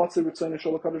Chachmatzah Ritzon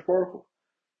Shel HaKadosh Baruch Hu.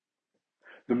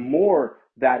 The more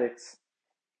that it's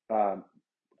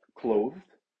clothed,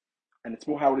 and it's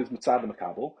more how it is mitzad the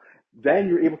makabel, then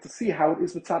you're able to see how it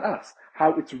is mitzad us,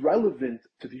 how it's relevant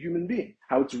to the human being,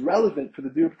 how it's relevant for the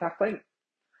dir b'tachtonim.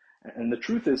 And the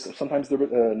truth is, sometimes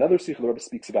another Sicha the Rebbe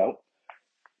speaks about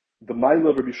the Ma'ila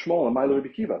of Rabbi Shmuel and Ma'ila of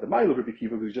Rabbi Kiva. The Ma'ila of Rabbi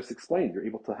Kiva we just explained, you're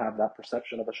able to have that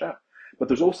perception of Hashem. But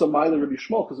there's also Ma'ila of Rabbi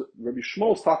Shmuel, because Rabbi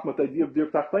Shmuel is talking about the idea of dir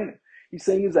b'tachtonim. He's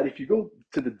saying is that if you go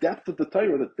to the depth of the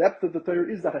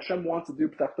Torah is that Hashem wants to dir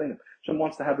b'tachtonim. Hashem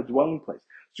wants to have a dwelling place.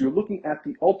 So you're looking at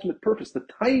the ultimate purpose, the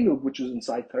tainug which is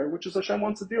inside Torah, which is Hashem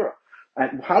wants the dira.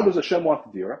 And how does Hashem want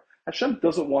the dira? Hashem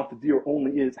doesn't want the dira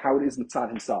only is how it is mitzad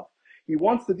himself. He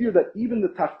wants the dira that even the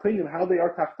tachtonim, how they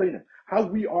are tachtonim, how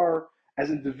we are as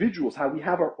individuals, how we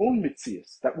have our own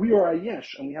mitzias, that we are a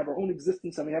yesh, and we have our own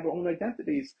existence, and we have our own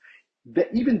identities, that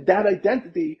even that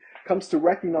identity comes to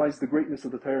recognize the greatness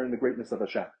of the Torah and the greatness of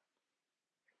Hashem.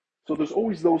 So there's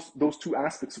always those two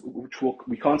aspects which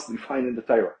we constantly find in the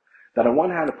Torah. That on one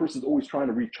hand, a person is always trying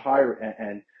to reach higher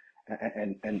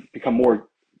and become more,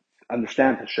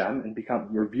 understand Hashem and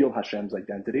reveal Hashem's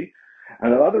identity.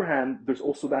 And on the other hand, there's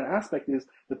also that aspect is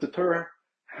that the Torah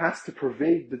has to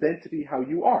pervade the identity how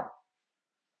you are.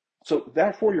 So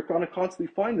therefore, you're going to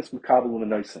constantly find this Makabel and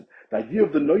the Noisin. The idea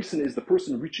of the Noisin is the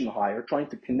person reaching higher, trying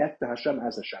to connect to Hashem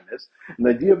as Hashem is. And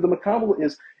the idea of the Makabel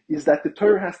is that the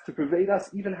Torah has to pervade us,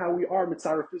 even how we are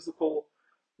mitzvah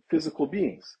physical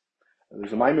beings.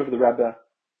 There's a mime of the Rebbe,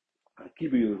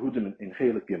 Kibu Yehudim in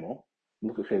Chelek Gimel.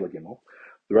 Look at Chelek Gimel.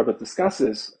 The Rebbe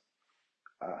discusses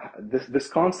this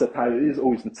concept, how it is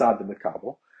always mitzad the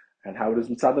Makabel, and how it is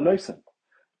mitzad the Noisin.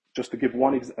 Just to give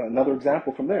another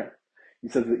example from there. He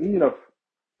says the Iyun of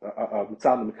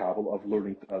mitzad the Makabel, of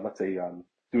learning, let's say,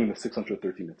 doing the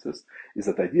 613 mitzvahs, is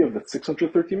that the idea of the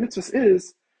 613 mitzvahs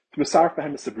is to misaref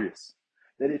b'hem esabrius,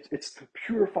 that it's to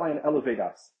purify and elevate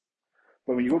us.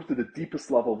 But when you go to the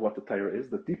deepest level of what the Torah is,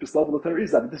 the deepest level of the Torah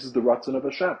is that this is the Ratzon of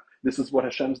Hashem. This is what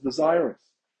Hashem's desire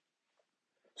is.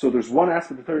 So there's one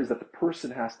aspect of the Torah is that the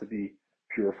person has to be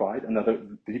purified. Another,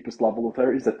 the deepest level of the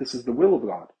Torah is that this is the will of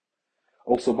God.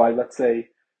 Also by, let's say,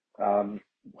 the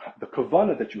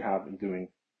kavanah that you have in doing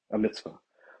a mitzvah.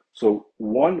 So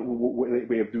one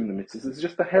way of doing the mitzvahs is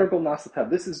just the hergel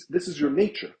nasatav. This is your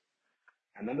nature.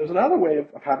 And then there's another way of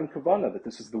having kavanah, that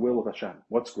this is the will of Hashem.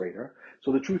 What's greater?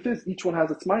 So the truth is, each one has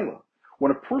its milah.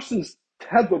 When a person's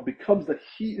teva becomes that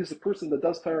he is the person that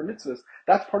does Torah mitzvahs,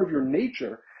 that's part of your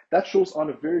nature. That shows on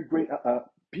a very great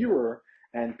birur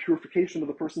and purification of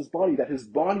the person's body, that his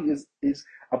body is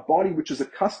a body which is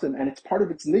accustomed, and it's part of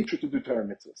its nature to do Torah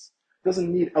mitzvahs. It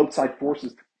doesn't need outside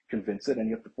forces to convince it, and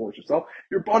you have to force yourself.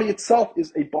 Your body itself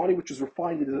is a body which is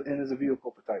refined and is a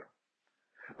vehicle for Torah.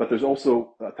 But there's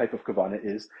also a type of kavanah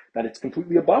is that it's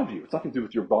completely above you. It's nothing to do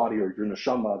with your body or your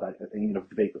neshama, that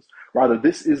dvekus. Rather,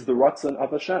 this is the ratzon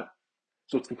of Hashem.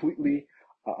 So it's completely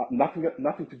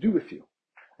nothing to do with you.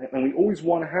 And we always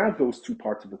want to have those two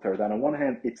parts of the Torah. That on one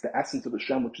hand, it's the essence of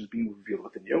Hashem which is being revealed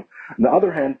within you. On the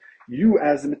other hand, you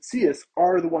as a mitzias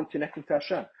are the one connecting to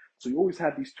Hashem. So you always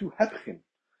have these two hepchim,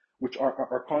 which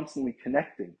are constantly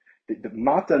connecting. The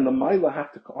mata and the maila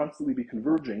have to constantly be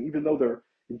converging, even though they're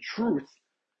in truth.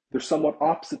 They're somewhat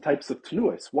opposite types of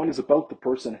tenuas. One is about the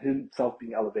person himself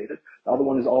being elevated. The other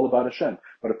one is all about Hashem.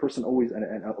 But a person always, and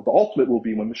the ultimate will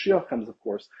be when Mashiach comes, of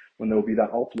course, when there will be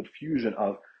that ultimate fusion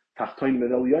of tachtonim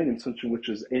and elyonim, something which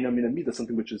is eina min amida,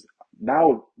 something which is,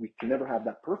 now we can never have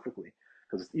that perfectly,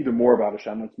 because it's either more about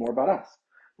Hashem or it's more about us.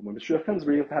 And when Mashiach comes,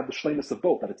 we're able to have the shleimus of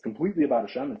both, that it's completely about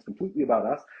Hashem, and it's completely about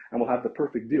us, and we'll have the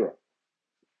perfect dira.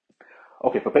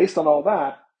 Okay, but based on all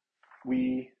that,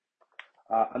 we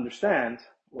understand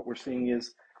what we're seeing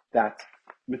is that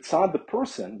mitzad the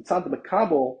person, mitzad the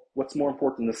makabel, what's more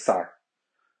important is tsar.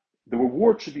 The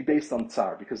reward should be based on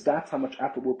tsar, because that's how much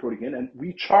effort we're putting in, and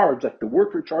we charge, like the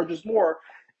worker charges more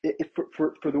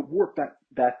for the work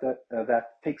that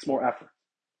takes more effort.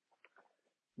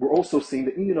 We're also seeing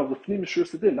the Iyun of Lefnim Mishur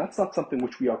Sedin. That's not something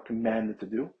which we are commanded to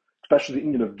do, especially the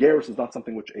Iyun of Gerus is not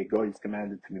something which a goy is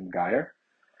commanded to be Mgayer.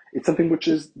 It's something which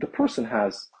is the person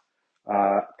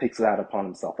takes that upon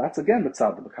himself. That's again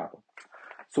mitzad the makabel.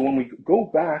 So when we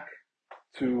go back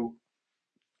to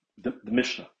the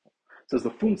Mishnah, it says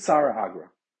the fun tsara agra.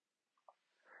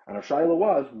 And our shaila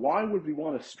was, why would we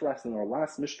want to stress in our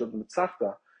last Mishnah of the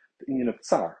Mitzachta the Iyun of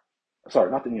Tsar?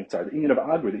 Sorry, not the Iyun of Tsar, the Iyun of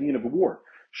Agra, the Iyun of Award.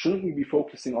 Shouldn't we be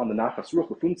focusing on the Nachas Ruach?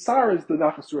 Lefun Tsar is the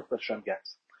Nachas Ruach that Hashem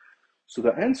gets. So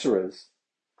the answer is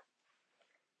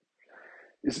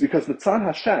because Mitzad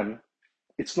Hashem,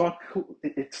 it's not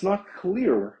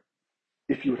clear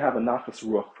if you would have a Nachas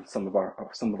Ruach for some of our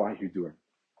Hidurim.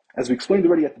 As we explained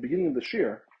already at the beginning of the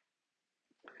shir,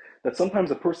 that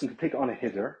sometimes a person can take on a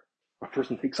Hiddur, a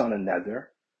person takes on a Neder,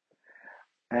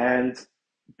 and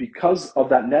because of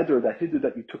that Neder, that Hiddur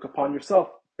that you took upon yourself,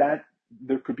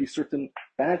 there could be certain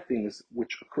bad things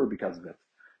which occur because of it.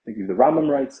 I think the Rambam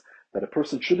writes that a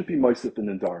person shouldn't be moisif in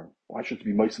Nidarim. Why shouldn't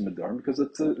it be moisif in Nidarim? Because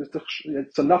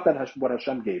it's enough that what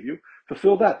Hashem gave you.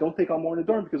 Fulfill that. Don't take on more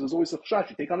Nidarim because there's always a chash.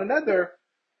 You take on a Neder,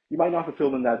 you might not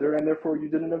fulfill the Neder, and therefore you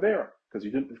didn't Avera because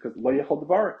lo yechol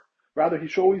devarim. Rather, he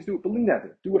should always do it b'li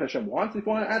Neder. Do what Hashem wants. If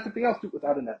you want to add something else, do it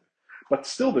without a Neder. But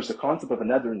still, there's the concept of a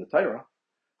Neder in the Torah.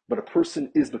 But a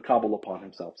person is the kabul upon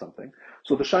himself something.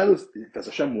 So the shaila is, does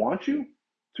Hashem want you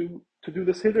to do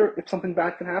this hither if something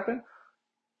bad can happen?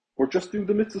 Or just do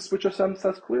the mitzvahs which Hashem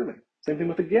says clearly. Same thing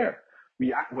with a ger.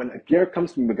 When a ger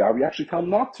comes to Megayer, we actually tell him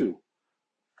not to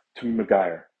be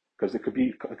Megayer. Because it could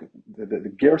be,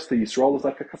 the gers to Yisrael is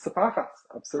like a kasapachas,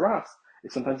 of saras.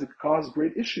 Sometimes it could cause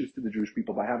great issues to the Jewish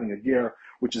people by having a ger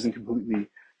which isn't completely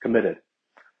committed.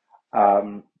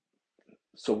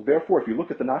 So therefore, if you look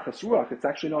at the Nachas Ruach, it's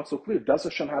actually not so clear. Does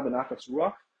Hashem have a Nachas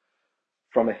Ruach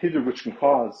from a Hiddur which can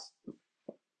cause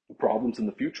problems in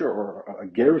the future, or a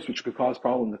Gerus which could cause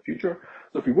problems in the future?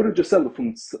 So if we would have just said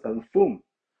Lefum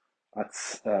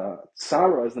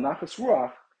Tzara as the Nachas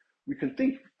Ruach, we can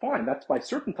think, fine, that's by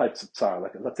certain types of Tzara,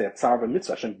 like let's say a Tzara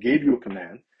mitzvah, Hashem gave you a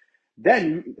command.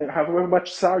 Then, however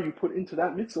much Tzara you put into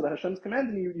that mitzvah that Hashem's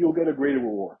commanding you'll get a greater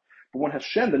reward. But when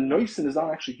Hashem, the Noisin, is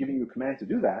not actually giving you a command to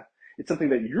do that, it's something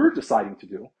that you're deciding to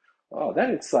do,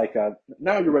 then it's like,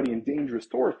 now you're already in dangerous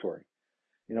territory.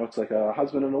 It's like a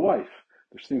husband and a wife.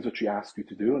 There's things that she asks you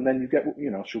to do, and then you get,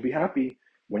 she'll be happy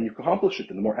when you accomplish it.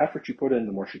 And the more effort you put in,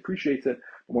 the more she appreciates it.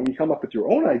 But when you come up with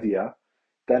your own idea,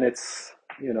 then it's,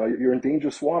 you're in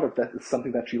dangerous water if that is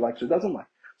something that she likes or doesn't like.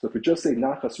 So if we just say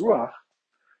Nachas Ruach,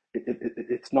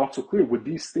 it's not so clear. Would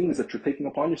these things that you're taking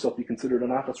upon yourself be considered a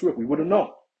Nachas Ruach? We wouldn't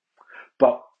know.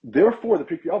 But therefore, the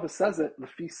Pirkei Avis says it,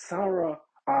 Lefi Sara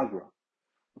Agra.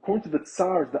 According to the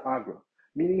Tsar, is the Agra.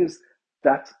 Meaning is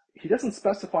that he doesn't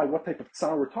specify what type of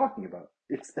Tsar we're talking about.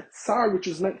 It's a Tsar which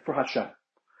is meant for Hashem.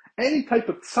 Any type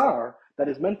of Tsar that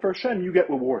is meant for Hashem, you get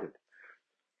rewarded.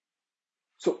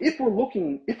 So if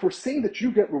we're saying that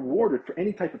you get rewarded for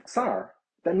any type of Tsar,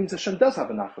 that means Hashem does have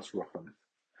a Nachas Ruach from it.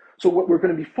 So what we're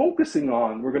going to be focusing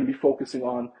on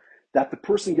that the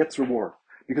person gets reward.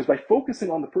 Because by focusing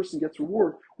on the person gets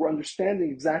reward, we're understanding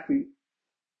exactly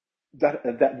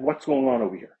that what's going on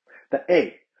over here. That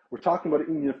we're talking about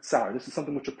an Iyun of Tsar. This is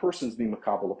something which a person is being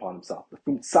makabel upon himself. The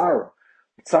Tsara,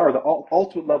 the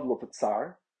ultimate level of a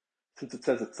Tsar, since it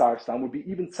says a Tsar Stam, would be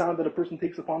even Tsar that a person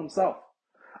takes upon himself.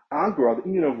 Agra, the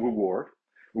Iyun of reward.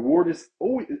 Reward is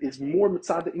more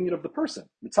mitzad the Iyun of the person.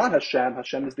 Mitzad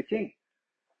Hashem is the king.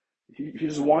 He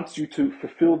just wants you to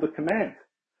fulfill the command.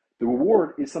 The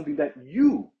reward is something that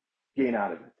you gain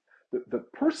out of it. The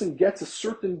person gets a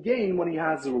certain gain when he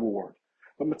has a reward.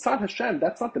 But Mitzad Hashem,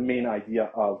 that's not the main idea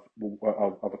of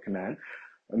a command.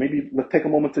 Maybe let's take a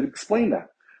moment to explain that.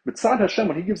 Mitzad Hashem,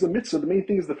 when he gives a mitzvah, the main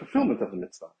thing is the fulfillment of the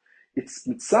mitzvah. It's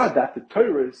mitzad that the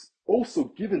Torah is also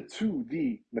given to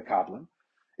the Mekablim.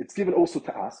 It's given also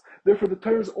to us. Therefore, the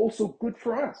Torah is also good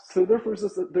for us. So therefore,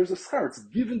 there's a schar. It's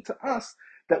given to us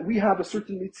that we have a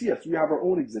certain mitzias, we have our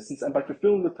own existence, and by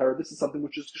fulfilling the Torah, this is something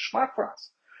which is geschmack for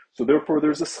us. So therefore,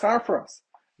 there's a schar for us.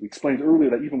 We explained earlier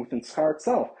that even within schar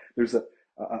itself, there's the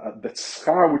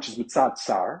schar which is mitzad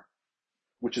tsar,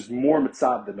 which is more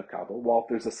mitzad than makabel, while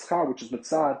there's a schar which is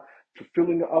mitzad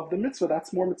fulfilling of the mitzvah,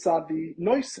 that's more mitzad the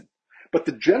noisin. But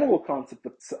the general concept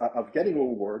of getting a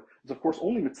reward is, of course,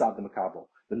 only mitzad the makabel.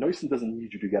 The noisin doesn't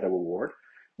need you to get a reward.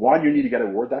 Why do you need to get a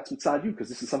reward? That's mitzad you, because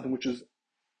this is something which is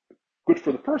good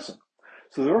for the person.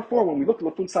 So therefore, when we look at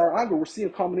Lefun Tsar Agra, we're seeing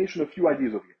a combination of a few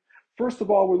ideas over here. First of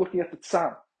all, we're looking at the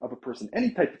tsar of a person,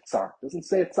 any type of tsar. It doesn't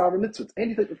say a tsar of mitzvah, it's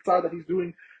any type of tsar that he's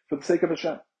doing for the sake of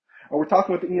Hashem. And we're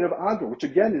talking about the Iyun of Agra, which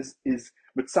again is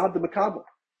mitzad the makabel.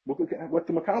 Look at what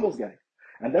the makabel is getting.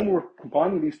 And then we're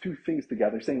combining these two things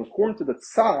together, saying according to the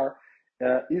tsar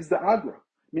is the Agra.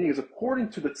 Meaning is according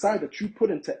to the tsar that you put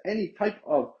into any type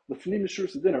of lefnim mishur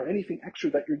sedin or anything extra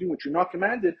that you're doing which you're not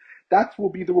commanded, that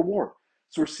will be the reward.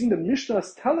 So we're seeing the Mishnah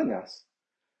is telling us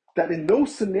that in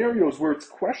those scenarios where it's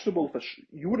questionable, if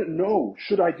you wouldn't know,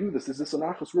 should I do this? Is this an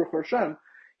achas ruach or Hashem?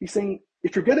 He's saying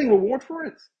If you're getting a reward for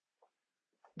it,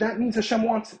 that means Hashem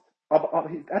wants it.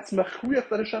 That's mechuyach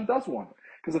that Hashem does want it.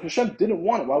 Because if Hashem didn't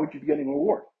want it, why would you be getting a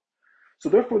reward? So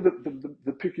therefore,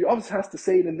 the Pirkei Avis has to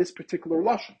say it in this particular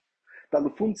lashon, that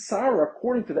lefum tzara,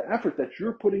 according to the effort that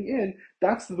you're putting in,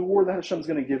 that's the reward that Hashem is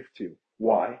going to give to you.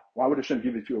 Why? Why would Hashem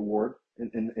give you a reward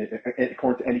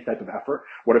according to any type of effort?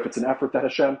 What if it's an effort that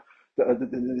Hashem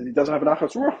he doesn't have an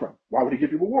achas ruach from? Why would he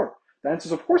give you a reward? The answer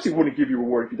is, of course, he wouldn't give you a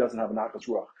reward if he doesn't have an achas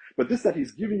ruach. But this that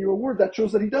he's giving you a reward, that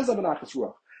shows that he does have an achas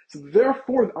ruach. So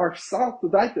therefore, our salf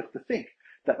to think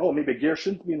that, oh, maybe a ger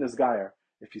shouldn't be in this guyar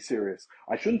if he's serious.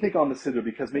 I shouldn't take on this hitter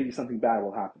because maybe something bad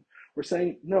will happen. We're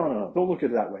saying, no, don't look at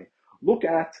it that way. Look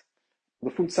at the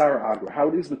Funsara Agra, how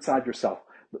it is beside yourself.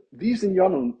 These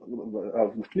inyanim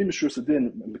of Lefnim Mishur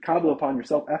Sadin, Mekabel upon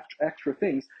yourself extra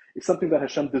things, is something that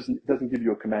Hashem doesn't give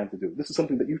you a command to do. This is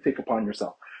something that you take upon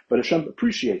yourself. But Hashem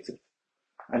appreciates it.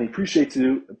 And he appreciates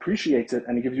it,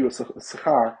 and he gives you a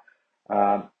schar,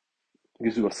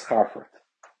 for it.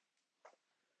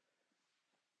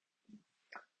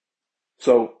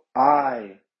 So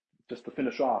just to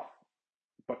finish off,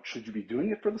 but should you be doing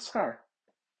it for the schar?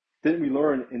 Didn't we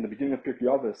learn in the beginning of Pirkei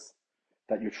Avis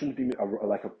that you shouldn't be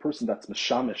like a person that's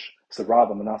mishamish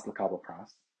sarava manas l'kabel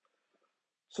pras?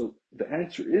 So the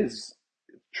answer is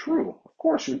true. Of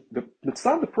course, it's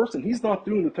not the person. He's not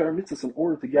doing the Torah mitzvahs in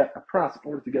order to get a pras, in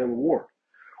order to get a reward.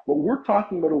 What we're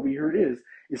talking about over here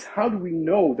is how do we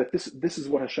know that this is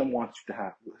what Hashem wants you to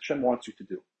have, what Hashem wants you to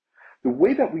do? The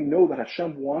way that we know that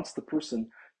Hashem wants the person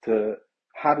to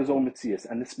have his own mitzias,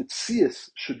 and this mitzias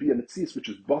should be a mitzias which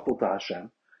is batal to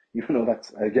Hashem, even though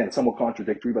that's, again, somewhat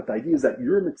contradictory, but the idea is that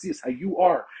your mitzias, how you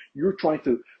are, you're trying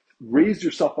to raise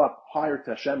yourself up higher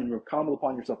to Hashem, and you're kamal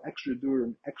upon yourself extra dur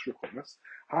and extra chumras.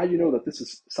 How you know that this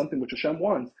is something which Hashem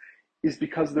wants is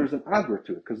because there's an agra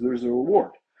to it, because there's a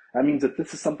reward. That means that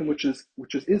this is something which is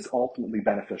ultimately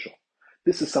beneficial.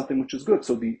 This is something which is good.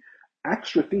 So the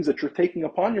extra things that you're taking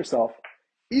upon yourself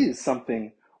is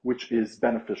something which is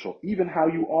beneficial. Even how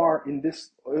you are in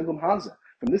this Olam Hazeh.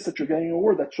 From this that you're getting a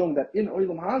reward, that's showing that in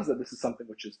Olam Hazeh this is something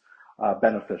which is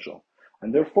beneficial.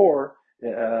 And therefore,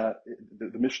 the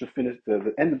Mishnah finished,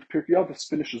 the end of the Pirkei Avis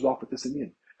finishes off with this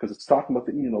Iyun, because it's talking about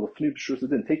the Iyun, or the Fnei B'Shur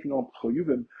Sadin, taking on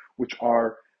Choyuvim, which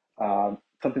are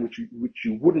something which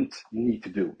you wouldn't need to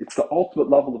do. It's the ultimate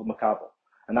level of Makabel.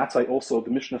 And that's why also the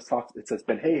Mishnah talks, it says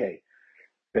Ben Hey.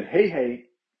 Ben Hey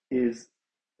is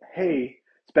Hey,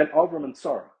 it's Ben Avram and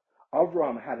Sarah.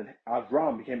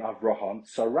 Avram became Avraham,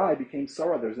 Sarai became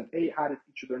Sarah. There's an A added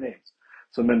to each of their names.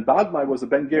 So Ben Bagmai was a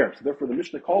Ben Ger. So therefore the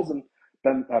Mishnah calls him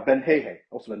Ben Hey.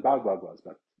 Also Ben Bagmai was,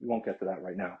 but we won't get to that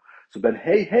right now. So Ben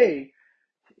Hey,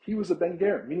 he was a Ben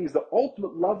Ger, meaning the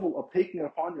ultimate level of taking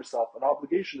upon yourself an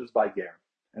obligation is by Ger.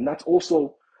 And that's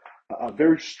also a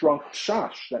very strong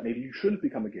shash that maybe you shouldn't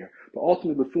become a Ger. But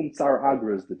ultimately, the Fum Tsar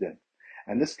Agra is the din.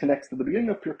 And this connects to the beginning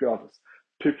of Pirkei Avis.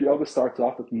 Pirkei Avis starts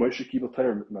off with Moshe Kibel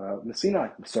Torah Sinai,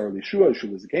 Sarah Yeshua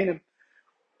is a Ganim.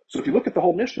 So if you look at the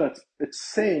whole Mishnah, it's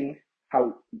saying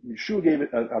how Yeshua gave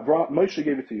it, Moshe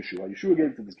gave it to Yeshua, Yeshua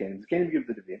gave it to this Ganim, this Ganim gave it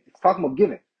to the Ganim. It's talking about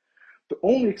giving. The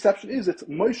only exception is it's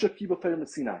Moshe Kibel Torah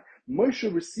Sinai.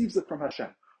 Moshe receives it from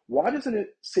Hashem. Why doesn't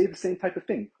it say the same type of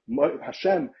thing?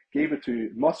 Hashem gave it to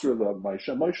Masr Moshe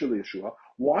Yeshua.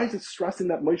 Why is it stressing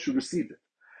that Moshe received it?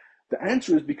 The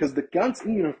answer is because the ganz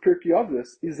inyan of Pirkei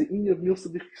Avis is the inyan of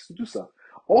Milsadich Sedusa.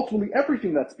 Ultimately,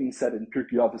 everything that's being said in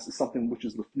Pirkei Avis is something which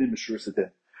is Lefnim Mishur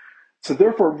Sadin. So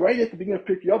therefore, right at the beginning of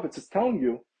Pirkei Avis, it's telling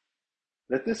you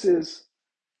that this is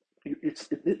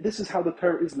how the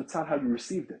Torah is, mitzad how you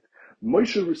received it.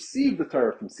 Moshe received the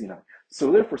Torah from Sinai.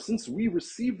 So therefore, since we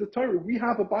received the Torah, we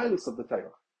have a bias of the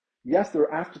Torah. Yes, there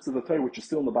are aspects of the Torah which is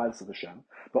still in the bias of Hashem,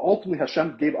 but ultimately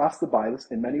Hashem gave us the bias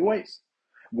in many ways.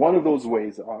 One of those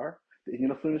ways are the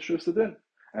inyan of Mishur Sadin.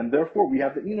 And therefore, we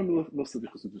have the inyan of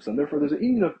Milsadich Sedusa. And therefore, there's an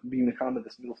inyan of being the common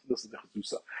this Milsadich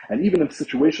Sedusa. And even in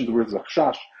situations where there's a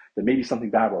chash that maybe something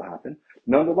bad will happen,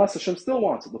 nonetheless, Hashem still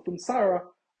wants it. The Sarah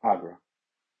Agra.